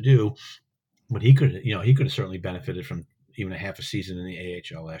we have to do. But he could have certainly benefited from even a half a season in the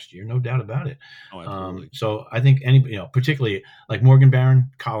AHL last year, no doubt about it. Oh, absolutely. So I think particularly like Morgan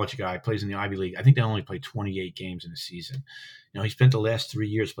Barron, college guy, plays in the Ivy League. I think they only play 28 games in a season. He spent the last 3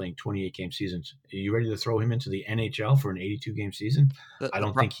 years playing 28 game seasons. Are you ready to throw him into the NHL for an 82 game season? I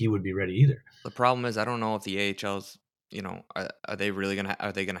don't think he would be ready either. The problem is I don't know if the AHL's, are they really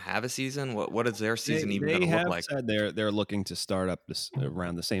are they gonna have a season? What is their season even going to look like? Said they're looking to start up this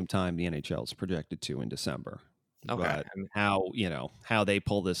around the same time the NHL is projected to in December. Okay. But how they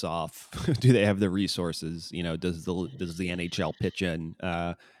pull this off? Do they have the resources? Does the NHL pitch in?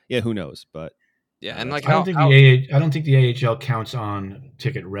 Who knows? But yeah, and like I don't think the AHL counts on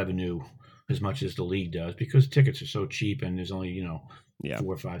ticket revenue as much as the league does because tickets are so cheap and there's only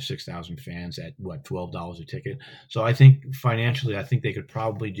 4, 5, 6,000 fans at $12 a ticket. So I think financially, they could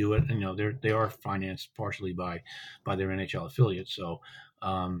probably do it. And they are financed partially by their NHL affiliates. So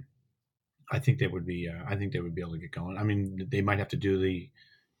I think they would be. I think they would be able to get going. I mean, they might have to do the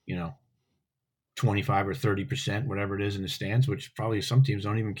 25 or 30%, whatever it is in the stands, which probably some teams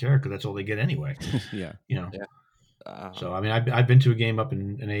don't even care because that's all they get anyway. Yeah. So, I mean, I've been to a game up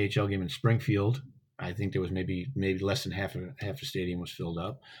in an AHL game in Springfield. I think there was maybe less than half the stadium was filled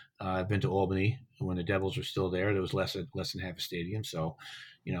up. I've been to Albany when the Devils were still there. There was less than half a stadium. So,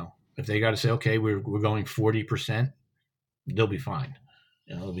 if they got to say, okay, we're going 40%, they'll be fine.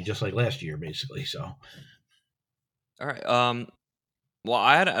 It'll be just like last year, basically. So, all right. Well,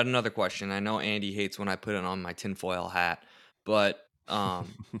 I had another question. I know Andy hates when I put it on my tinfoil hat, but a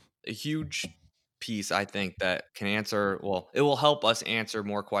huge piece I think that can answer, well, it will help us answer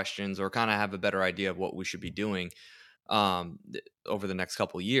more questions or kind of have a better idea of what we should be doing over the next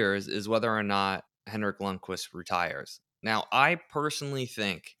couple years is whether or not Henrik Lundqvist retires. Now, I personally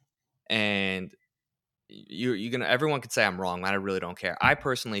think, and everyone could say I'm wrong, I really don't care. I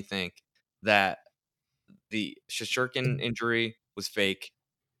personally think that the Shesterkin injury was fake.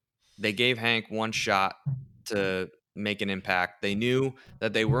 They gave Hank one shot to make an impact. They knew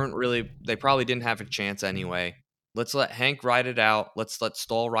that they probably didn't have a chance anyway. Let's let Hank ride it out. Let's let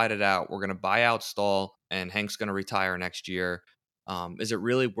Stahl ride it out. We're going to buy out Stahl, and Hank's going to retire next year. Is it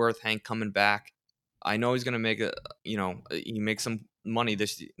really worth Hank coming back? I know he's going to make he makes some money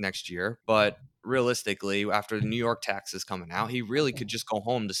next year, but realistically, after the New York taxes coming out, he really could just go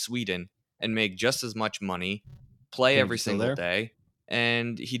home to Sweden and make just as much money, play every single day,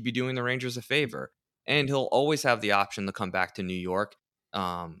 and he'd be doing the Rangers a favor. And he'll always have the option to come back to New York,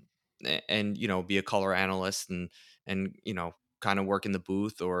 and be a color analyst and kind of work in the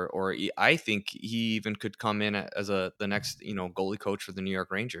booth, or I think he even could come in as the next goalie coach for the New York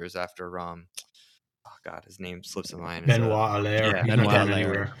Rangers after oh God, his name slips my mind. Benoit Allaire. Yeah, Benoit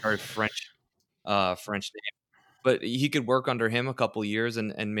Allaire. Or French name. But he could work under him a couple years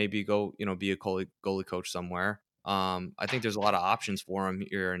and maybe go be a goalie coach somewhere. I think there's a lot of options for him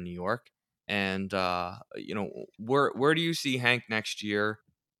here in New York. And where do you see Hank next year?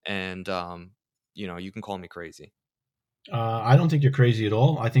 And you can call me crazy. I don't think you're crazy at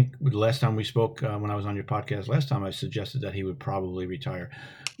all. I think the last time we spoke, when I was on your podcast last time, I suggested that he would probably retire.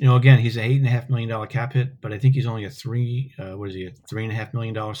 Again, he's an $8.5 million cap hit, but I think he's only a $3.5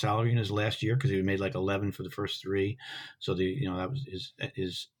 million salary in his last year, because he made like 11 for the first 3. So that was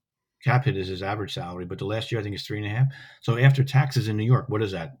his cap hit is his average salary, but the last year I think is 3.5. So after taxes in New York, what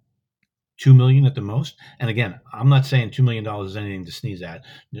is that? $2 million at the most. And again, I'm not saying $2 million is anything to sneeze at,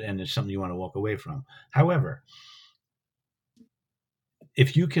 and it's something you want to walk away from. However,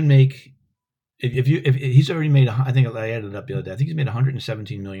 if you can make, if he's already made, I think I added it up the other day, I think he's made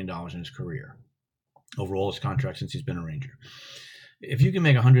 $117 million in his career over all his contracts since he's been a Ranger. If you can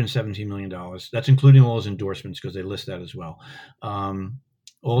make $117 million, that's including all his endorsements, because they list that as well.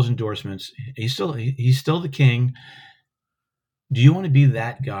 All his endorsements, he's still the king. Do you want to be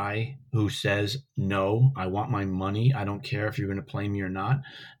that guy who says, no, I want my money, I don't care if you're going to play me or not,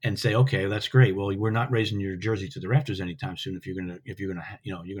 and say, okay, that's great. Well, we're not raising your jersey to the rafters anytime soon if you're going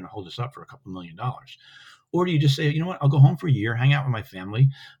to hold us up for a couple $1 million. Or do you just say, you know what, I'll go home for a year, hang out with my family,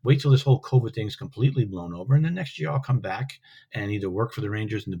 wait till this whole COVID thing's completely blown over, and then next year I'll come back and either work for the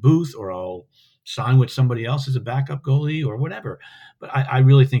Rangers in the booth, or I'll sign with somebody else as a backup goalie or whatever. But I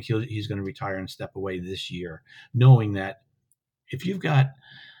really think he's going to retire and step away this year, knowing that if you've got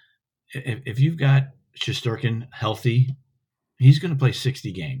Shesterkin healthy, he's going to play 60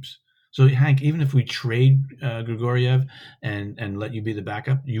 games. So Hank, even if we trade Grigoriev and let you be the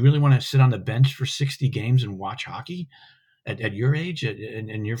backup, you really want to sit on the bench for 60 games and watch hockey at your age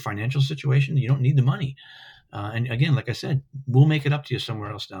and your financial situation? You don't need the money. And again, like I said, we'll make it up to you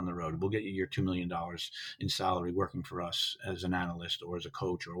somewhere else down the road. We'll get you your $2 million in salary working for us as an analyst or as a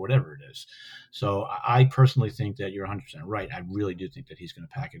coach or whatever it is. So I personally think that you're 100% right. I really do think that he's going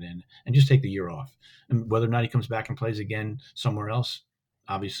to pack it in and just take the year off. And whether or not he comes back and plays again somewhere else,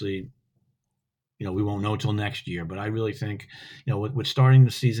 obviously, we won't know until next year. But I really think, with starting the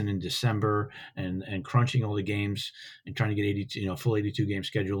season in December and crunching all the games and trying to get full 82 game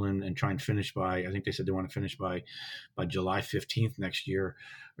schedule in and try and finish by, I think they said they want to finish by July 15th next year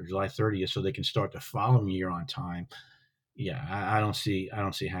or July 30th, so they can start the following year on time. Yeah, I don't see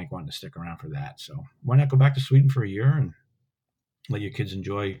Hank wanting to stick around for that. So why not go back to Sweden for a year and let your kids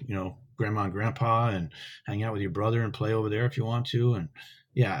enjoy, grandma and grandpa, and hang out with your brother and play over there if you want to. And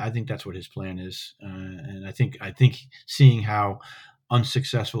yeah, I think that's what his plan is. And I think seeing how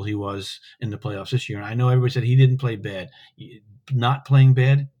unsuccessful he was in the playoffs this year, and I know everybody said he didn't play bad. Not playing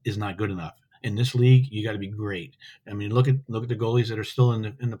bad is not good enough. In this league, you got to be great. I mean, look at the goalies that are still in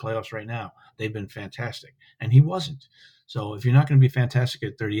the playoffs right now. They've been fantastic, and he wasn't. So if you're not going to be fantastic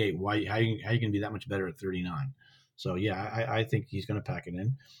at 38, how are you going to be that much better at 39? So yeah, I think he's going to pack it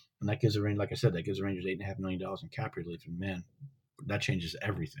in, and that gives the Rangers, like I said, Rangers $8.5 million in cap relief, and man, that changes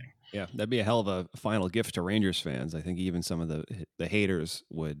everything. Yeah, that'd be a hell of a final gift to Rangers fans. I think even some of the haters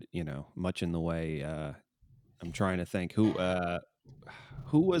would, much in the way. I'm trying to think who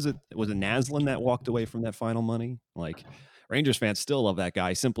was it? Was it Naslund that walked away from that final money? Like, Rangers fans still love that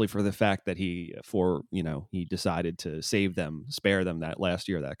guy simply for the fact that he decided to spare them that last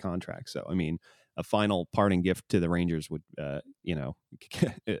year of that contract. So I mean, a final parting gift to the Rangers would,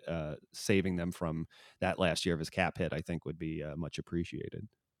 saving them from that last year of his cap hit, I think would be much appreciated.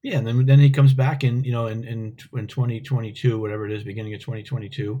 Yeah, and then he comes back in 2022, whatever it is, beginning of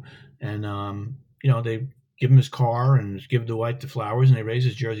 2022, and they give him his car and give Dwight the flowers, and they raise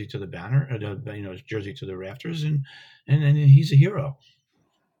his jersey to the banner, his jersey to the rafters, and he's a hero.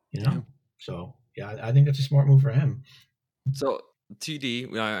 So yeah, I think that's a smart move for him. So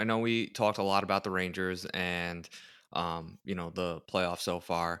TD, I know we talked a lot about the Rangers and the playoffs so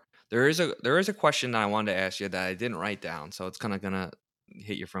far. There is a question that I wanted to ask you that I didn't write down, so it's kind of gonna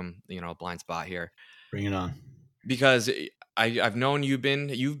hit you from a blind spot here. Bring it on. Because I've known you've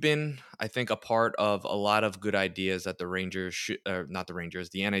been I think a part of a lot of good ideas that the Rangers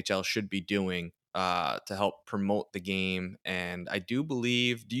the NHL should be doing to help promote the game. And I do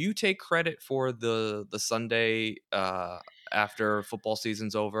believe, do you take credit for the Sunday after football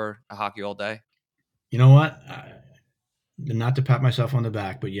season's over, Hockey All Day? You know what? Not to pat myself on the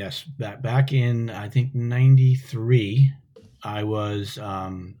back, but yes, back in I think '93, I was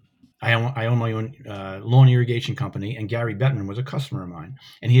I own my own lawn irrigation company, and Gary Bettman was a customer of mine,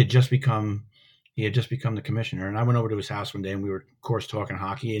 and he had just become the commissioner. And I went over to his house one day, and we were, of course, talking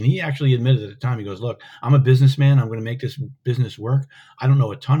hockey. And he actually admitted at the time, he goes, "Look, I'm a businessman. I'm going to make this business work. I don't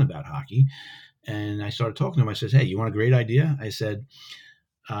know a ton about hockey." And I started talking to him. I said, "Hey, you want a great idea?" I said,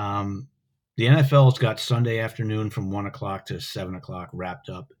 "The NFL's got Sunday afternoon from 1 o'clock to 7 o'clock wrapped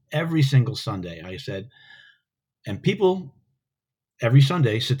up every single Sunday." I said, "And people every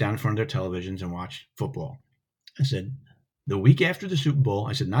Sunday sit down in front of their televisions and watch football." I said, "The week after the Super Bowl,"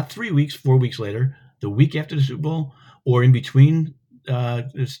 I said, "not 3 weeks, 4 weeks later, the week after the Super Bowl, or in between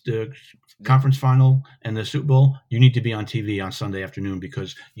the conference final and the Super Bowl, you need to be on TV on Sunday afternoon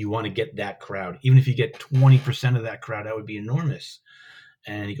because you want to get that crowd. Even if you get 20% of that crowd, that would be enormous."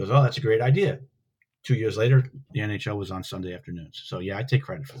 And he goes, "Oh, that's a great idea." 2 years later, the NHL was on Sunday afternoons. So yeah, I take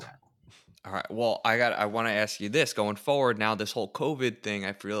credit for that. All right. Well, I want to ask you this going forward. Now, this whole COVID thing,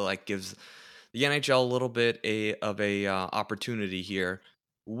 I feel like gives the NHL a little bit of a opportunity here.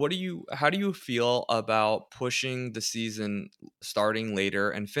 How do you feel about pushing the season starting later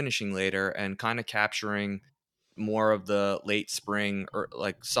and finishing later and kind of capturing more of the late spring or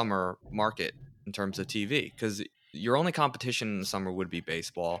like summer market in terms of TV? Because your only competition in the summer would be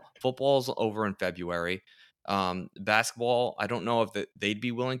baseball. Football's over in February. Basketball, I don't know if they'd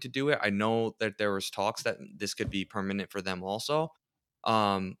be willing to do it. I know that there was talks that this could be permanent for them also.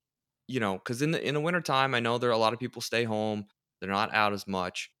 Because in the wintertime, I know there are a lot of people stay home. They're not out as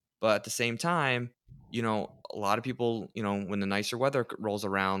much. But at the same time, a lot of people, when the nicer weather rolls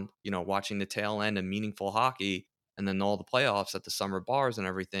around, watching the tail end of meaningful hockey and then all the playoffs at the summer bars and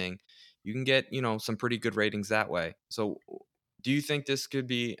everything, you can get, some pretty good ratings that way. So do you think this could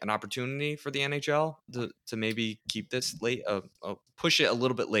be an opportunity for the NHL to maybe keep this late, push it a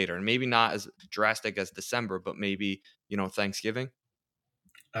little bit later, and maybe not as drastic as December, but maybe, Thanksgiving?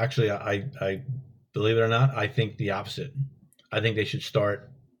 Actually, I believe it or not, I think the opposite. I think they should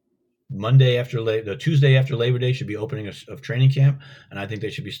start the Tuesday after Labor Day should be opening of training camp, and I think they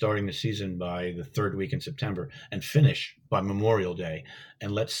should be starting the season by the third week in September and finish by Memorial Day,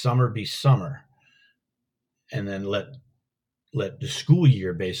 and let summer be summer, and then let the school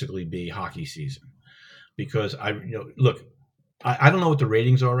year basically be hockey season. Because I don't know what the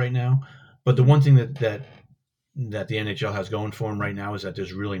ratings are right now, but the one thing that the NHL has going for them right now is that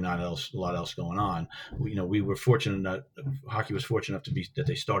there's really not a lot else going on. We were fortunate that hockey was fortunate enough that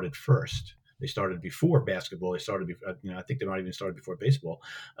they started first. They started before basketball. They started before, I think they might even started before baseball.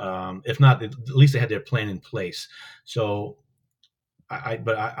 If not, at least they had their plan in place. So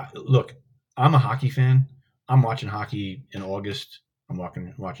look, I'm a hockey fan. I'm watching hockey in August. I'm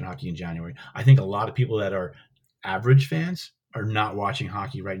watching hockey in January. I think a lot of people that are average fans are not watching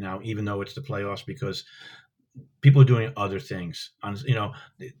hockey right now, even though it's the playoffs, because people are doing other things. On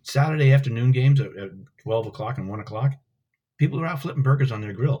Saturday afternoon games at 12 o'clock and 1 o'clock, people are out flipping burgers on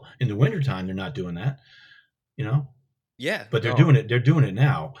their grill. In the wintertime, they're not doing that, Yeah. But they're doing it. They're doing it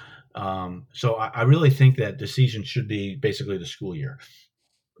now. So I really think that the season should be basically the school year.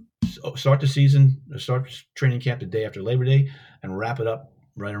 So start the season, start training camp the day after Labor Day, and wrap it up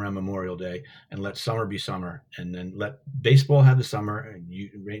right around Memorial Day, and let summer be summer, and then let baseball have the summer, and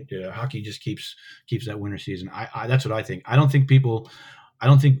hockey just keeps that winter season. I that's what I think. I don't think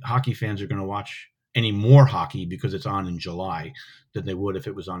hockey fans are going to watch any more hockey because it's on in July than they would if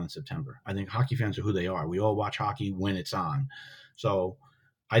it was on in September. I think hockey fans are who they are. We all watch hockey when it's on. So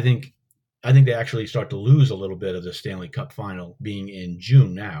I think they actually start to lose a little bit of the Stanley Cup final being in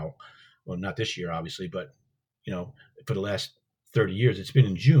June now. Well, not this year, obviously, but for the last 30 years, it's been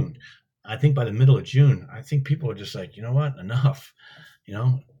in June. I think by the middle of June, I think people are just like, you know what, enough,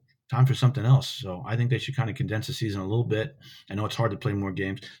 time for something else. So I think they should kind of condense the season a little bit. I know it's hard to play more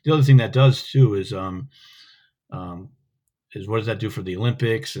games. The other thing that does too is what does that do for the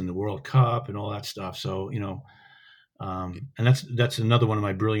Olympics and the World Cup and all that stuff? So, and that's another one of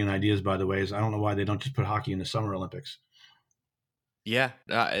my brilliant ideas, by the way, is I don't know why they don't just put hockey in the Summer Olympics. Yeah.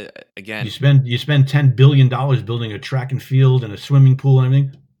 Again, you spend $10 billion building a track and field and a swimming pool and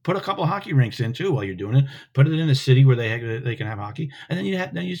everything. Put a couple of hockey rinks in too while you're doing it. Put it in a city where they can have hockey, and then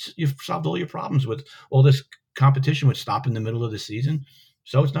you've solved all your problems with all this competition would stop in the middle of the season.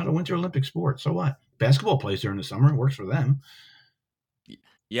 So it's not a Winter Olympic sport. So what? Basketball plays during the summer. It works for them.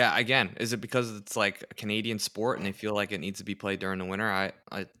 Yeah. Again, is it because it's like a Canadian sport and they feel like it needs to be played during the winter? I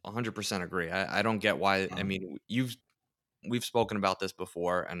 100% agree. I don't get why. I mean, we've spoken about this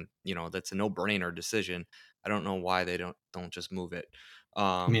before, and that's a no-brainer decision. I don't know why they don't just move it.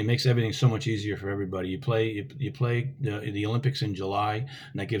 I mean, it makes everything so much easier for everybody. You play the Olympics in July,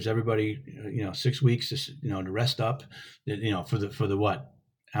 and that gives everybody 6 weeks to rest up. For the what?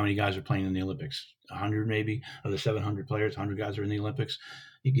 How many guys are playing in the Olympics? 100 maybe of the 700 players. 100 guys are in the Olympics.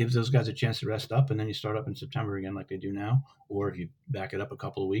 It gives those guys a chance to rest up, and then you start up in September again, like they do now, or if you back it up a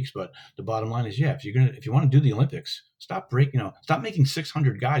couple of weeks. But the bottom line is, if you want to do the Olympics, stop making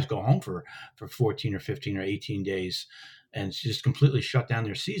 600 guys go home for 14 or 15 or 18 days. And just completely shut down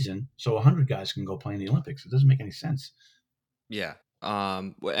their season, so 100 guys can go play in the Olympics. It doesn't make any sense. Yeah.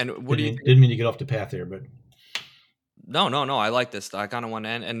 And what do you think? Didn't mean to get off the path there, but no. I like this. I kind of want to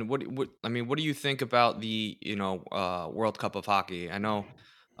end. And what do you think about the World Cup of Hockey? I know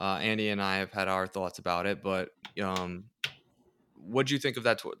Andy and I have had our thoughts about it, but what do you think of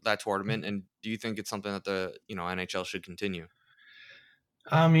that tournament? And do you think it's something that the NHL should continue?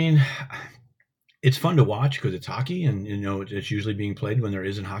 I mean, it's fun to watch because it's hockey, and it's usually being played when there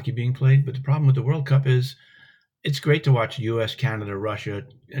isn't hockey being played. But the problem with the World Cup is, it's great to watch U.S., Canada, Russia,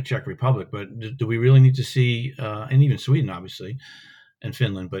 Czech Republic, but do we really need to see, and even Sweden, obviously, and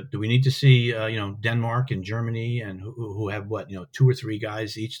Finland? But do we need to see, Denmark and Germany, and who have 2 or 3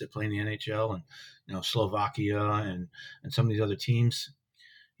 guys each that play in the NHL, and Slovakia and some of these other teams?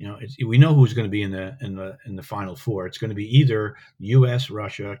 We know who's going to be in the Final Four. It's going to be either U.S.,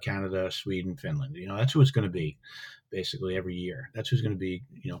 Russia, Canada, Sweden, Finland. That's who it's going to be, basically every year. That's who's going to be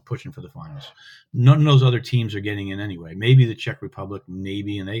pushing for the finals. None of those other teams are getting in anyway. Maybe the Czech Republic, and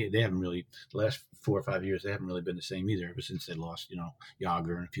they haven't really, the last 4 or 5 years, they haven't really been the same either. Ever since they lost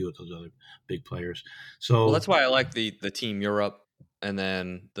Yager and a few of those other big players. So that's why I like the Team Europe, and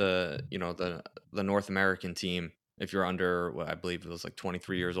then the North American team. If you're under, I believe it was like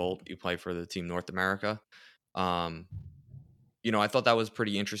 23 years old, you play for the Team North America. I thought that was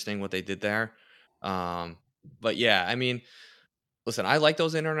pretty interesting what they did there. But yeah, I mean, listen, I like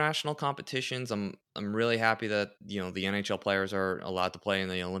those international competitions. I'm really happy that the NHL players are allowed to play in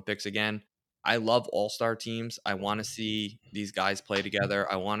the Olympics again. I love all-star teams. I want to see these guys play together.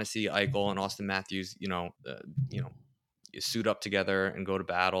 I want to see Eichel and Austin Matthews, suit up together and go to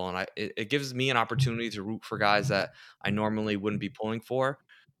battle, and it gives me an opportunity to root for guys that I normally wouldn't be pulling for.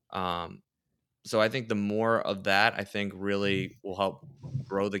 So I think the more of that, I think really will help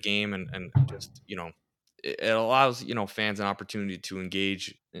grow the game, and just it allows fans an opportunity to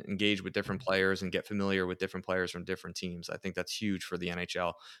engage with different players and get familiar with different players from different teams. I think that's huge for the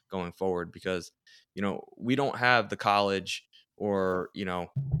NHL going forward, because we don't have the college or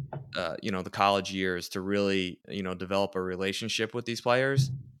the college years to really develop a relationship with these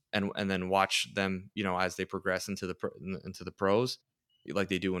players and then watch them as they progress into the pros like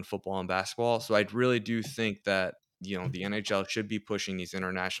they do in football and basketball. So I really do think that the NHL should be pushing these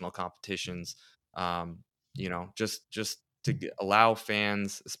international competitions, just to allow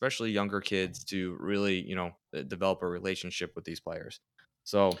fans, especially younger kids, to really develop a relationship with these players.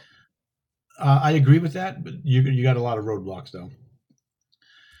 So I agree with that, but you got a lot of roadblocks though.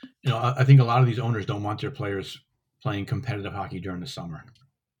 I think a lot of these owners don't want their players playing competitive hockey during the summer.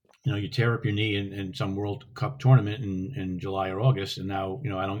 You tear up your knee in some World Cup tournament in July or August, and now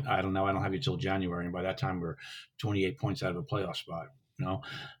I don't have you till January, and by that time we're 28 points out of a playoff spot.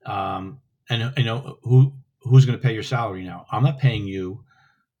 And who's going to pay your salary now? I'm not paying you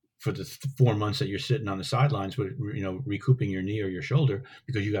for the 4 months that you're sitting on the sidelines with recouping your knee or your shoulder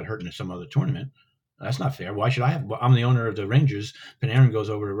because you got hurt in some other tournament. That's not fair. Why should I have? I'm the owner of the Rangers. Panarin goes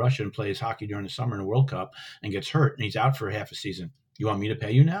over to Russia and plays hockey during the summer in a World Cup and gets hurt, and he's out for half a season. You want me to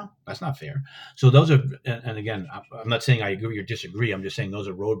pay you now? That's not fair. So those are, and again, I'm not saying I agree or disagree. I'm just saying those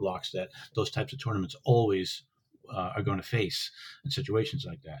are roadblocks that those types of tournaments always are going to face in situations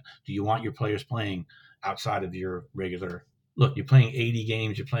like that. Do you want your players playing outside of your regular look, you're playing 80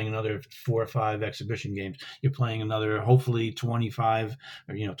 games, you're playing another 4 or 5 exhibition games, you're playing another hopefully 25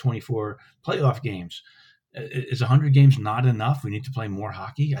 or 24 playoff games. Is 100 games not enough? We need to play more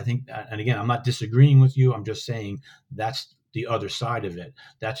hockey. I think, and again, I'm not disagreeing with you. I'm just saying that's the other side of it.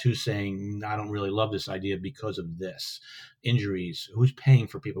 That's who's saying, I don't really love this idea because of this. Injuries, who's paying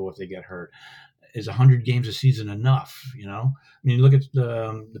for people if they get hurt? Is 100 games a season enough? I mean, look at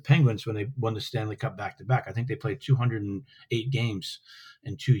the Penguins when they won the Stanley Cup back-to-back. I think they played 208 games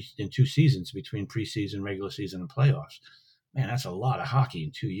in two seasons between preseason, regular season, and playoffs. Man, that's a lot of hockey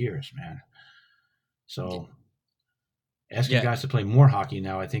in 2 years, man. So asking guys to play more hockey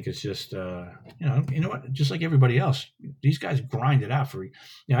now, I think it's just, you know what, just like everybody else, these guys grind it out for,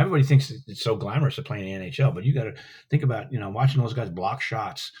 everybody thinks it's so glamorous to play in the NHL, but you got to think about, watching those guys block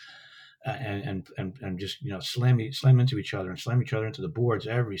shots and just, slam into each other and slam each other into the boards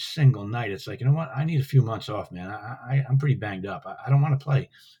every single night. It's like, you know what, I need a few months off, man. I'm pretty banged up. I don't want to play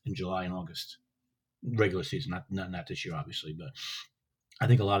in July and August, regular season, not this year, obviously, but I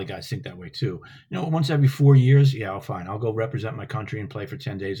think a lot of guys think that way too. Once every 4 years, fine. I'll go represent my country and play for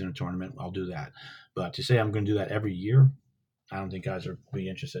 10 days in a tournament. I'll do that. But to say I'm going to do that every year, I don't think guys are be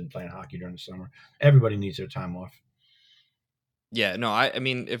interested in playing hockey during the summer. Everybody needs their time off. Yeah, no, I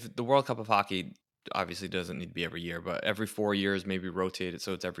mean, if the World Cup of Hockey obviously doesn't need to be every year, but every 4 years, maybe rotate it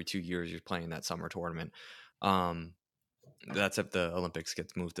so it's every 2 years you're playing that summer tournament. That's if the Olympics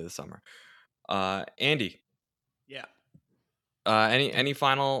gets moved to the summer. Andy. Yeah. Any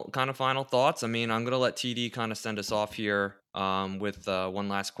final thoughts? I mean, I'm gonna let TD kind of send us off here with one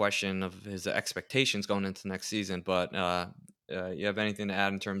last question of his expectations going into next season. But you have anything to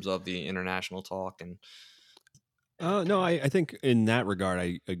add in terms of the international talk? And no, I think in that regard,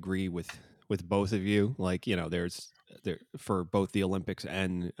 I agree with both of you. Like, there's for both the Olympics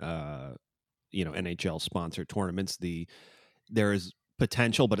and NHL sponsored tournaments, there is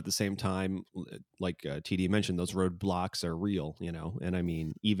potential, but at the same time, like TD mentioned, those roadblocks are real, and I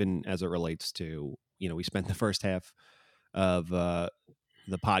mean, even as it relates to, we spent the first half of the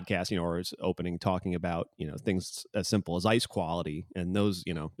podcast, or its opening talking about, things as simple as ice quality, and those,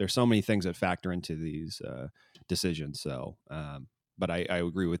 there's so many things that factor into these decisions. So, but I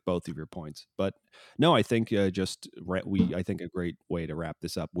agree with both of your points. But no, I think I think a great way to wrap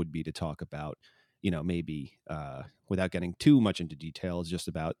this up would be to talk about, maybe without getting too much into details, just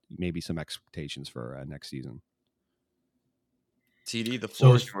about maybe some expectations for next season. TD, the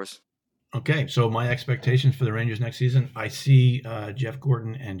floor is yours. Okay, so my expectations for the Rangers next season, I see Jeff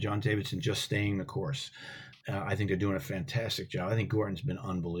Gorton and John Davidson just staying the course. I think they're doing a fantastic job. I think Gorton's been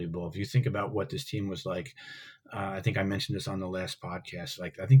unbelievable. If you think about what this team was like, I think I mentioned this on the last podcast,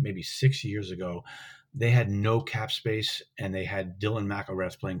 like I think maybe 6 years ago, they had no cap space, and they had Dylan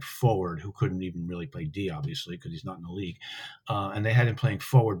McIlrath playing forward, who couldn't even really play D, obviously, because he's not in the league. And they had him playing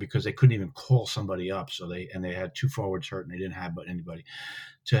forward because they couldn't even call somebody up. So they had 2 forwards hurt, and they didn't have but anybody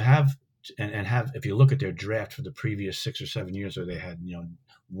to have. And have, if you look at their draft for the previous 6 or 7 years, where they had,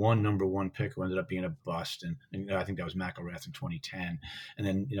 one number 1 pick who ended up being a bust, and I think that was McIlrath in 2010, and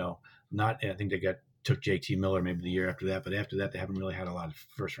then I think they took JT Miller maybe the year after that, but after that they haven't really had a lot of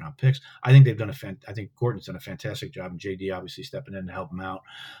first round picks. I think I think Gordon's done a fantastic job, and JD obviously stepping in to help him out.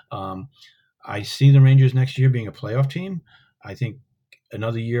 I see the Rangers next year being a playoff team. I think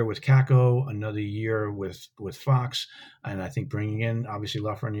another year with Kakko, another year with Fox, and I think bringing in obviously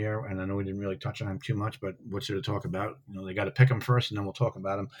Lafreniere. And I know we didn't really touch on him too much, but what's there to talk about? They got to pick him first, and then we'll talk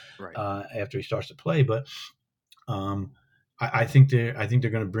about him after he starts to play. But I think they're going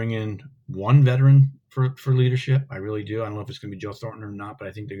to bring in one veteran for leadership. I really do. I don't know if it's going to be Joe Thornton or not, but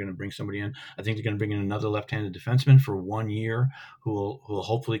I think they're going to bring somebody in. I think they're going to bring in another left-handed defenseman for 1 year who will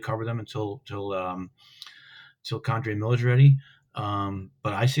hopefully cover them until Condre Miller's ready.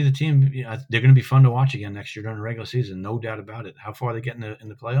 But I see the team, they're going to be fun to watch again next year during the regular season, no doubt about it. How far they get in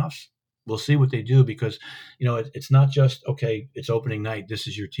the playoffs, we'll see what they do, because it's not just, okay, it's opening night, this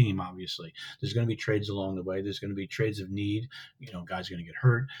is your team. Obviously there's going to be trades along the way. There's going to be trades of need. Guys are going to get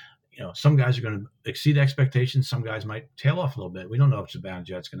hurt. Some guys are going to exceed expectations. Some guys might tail off a little bit. We don't know if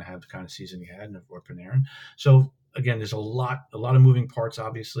Zibanejad's going to have the kind of season he had, or Panarin. So again, there's a lot of moving parts,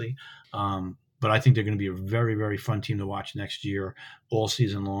 obviously. But I think they're going to be a very, very fun team to watch next year, all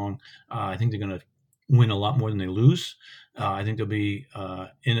season long. I think they're going to win a lot more than they lose. I think they'll be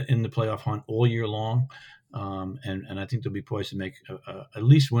in the playoff hunt all year long, and I think they'll be poised to make at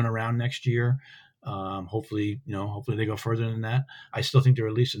least win a round next year. Hopefully they go further than that. I still think they're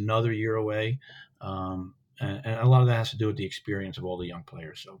at least another year away, and a lot of that has to do with the experience of all the young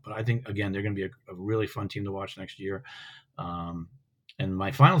players. So, but I think again they're going to be a really fun team to watch next year. And my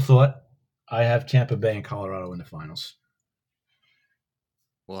final thought. I have Tampa Bay and Colorado in the finals.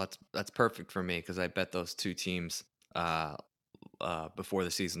 Well, that's perfect for me because I bet those two teams before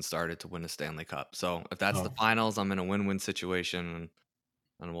the season started to win the Stanley Cup. So if that's the finals, I'm in a win-win situation,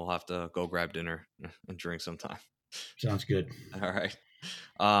 and we'll have to go grab dinner and drink sometime. Sounds good. All right.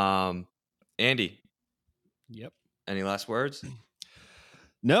 Andy. Yep. Any last words?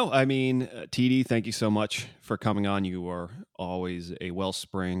 No, I mean, TD, thank you so much for coming on. You are always a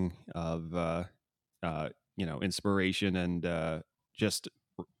wellspring of, inspiration and just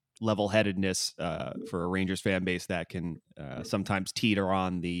level-headedness for a Rangers fan base that can sometimes teeter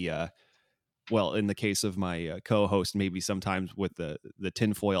on the, in the case of my co-host, maybe sometimes with the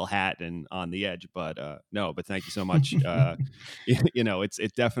tinfoil hat and on the edge. But but thank you so much.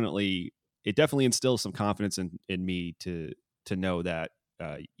 It definitely instills some confidence in me to know that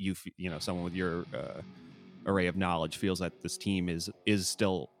someone with your array of knowledge feels that this team is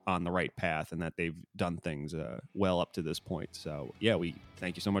still on the right path and that they've done things well up to this point. So yeah, we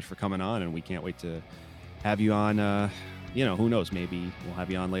thank you so much for coming on, and we can't wait to have you on. Who knows? Maybe we'll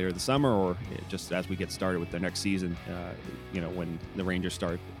have you on later this summer, or just as we get started with the next season. When the Rangers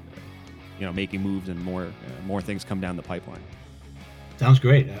start, making moves and more things come down the pipeline. Sounds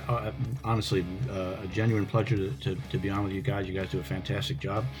great. Honestly, a genuine pleasure to be on with you guys. You guys do a fantastic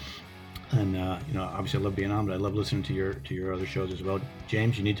job. And, obviously I love being on, but I love listening to your other shows as well.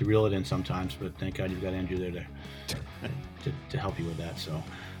 James, you need to reel it in sometimes, but thank God you've got Andrew there to help you with that. So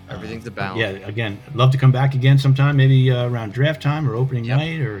everything's a balance. Yeah, again, I'd love to come back again sometime, maybe around draft time or opening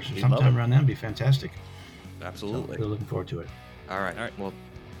night or sometime around then. It'd be fantastic. Absolutely. So we're looking forward to it. All right. Well,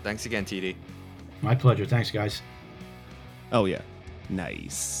 thanks again, TD. My pleasure. Thanks, guys. Oh, yeah.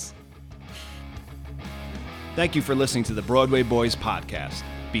 Nice. Thank you for listening to the Broadway Boys podcast.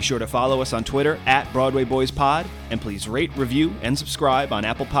 Be sure to follow us on Twitter @BroadwayBoysPod, and please rate, review, and subscribe on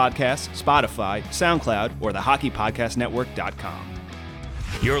Apple Podcasts, Spotify, SoundCloud, or the HockeyPodcastNetwork.com.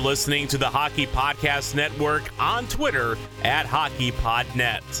 You're listening to the Hockey Podcast Network on Twitter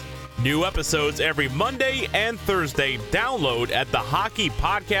 @HockeyPodNet. New episodes every Monday and Thursday. Download at the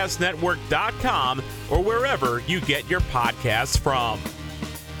HockeyPodcastNetwork.com or wherever you get your podcasts from.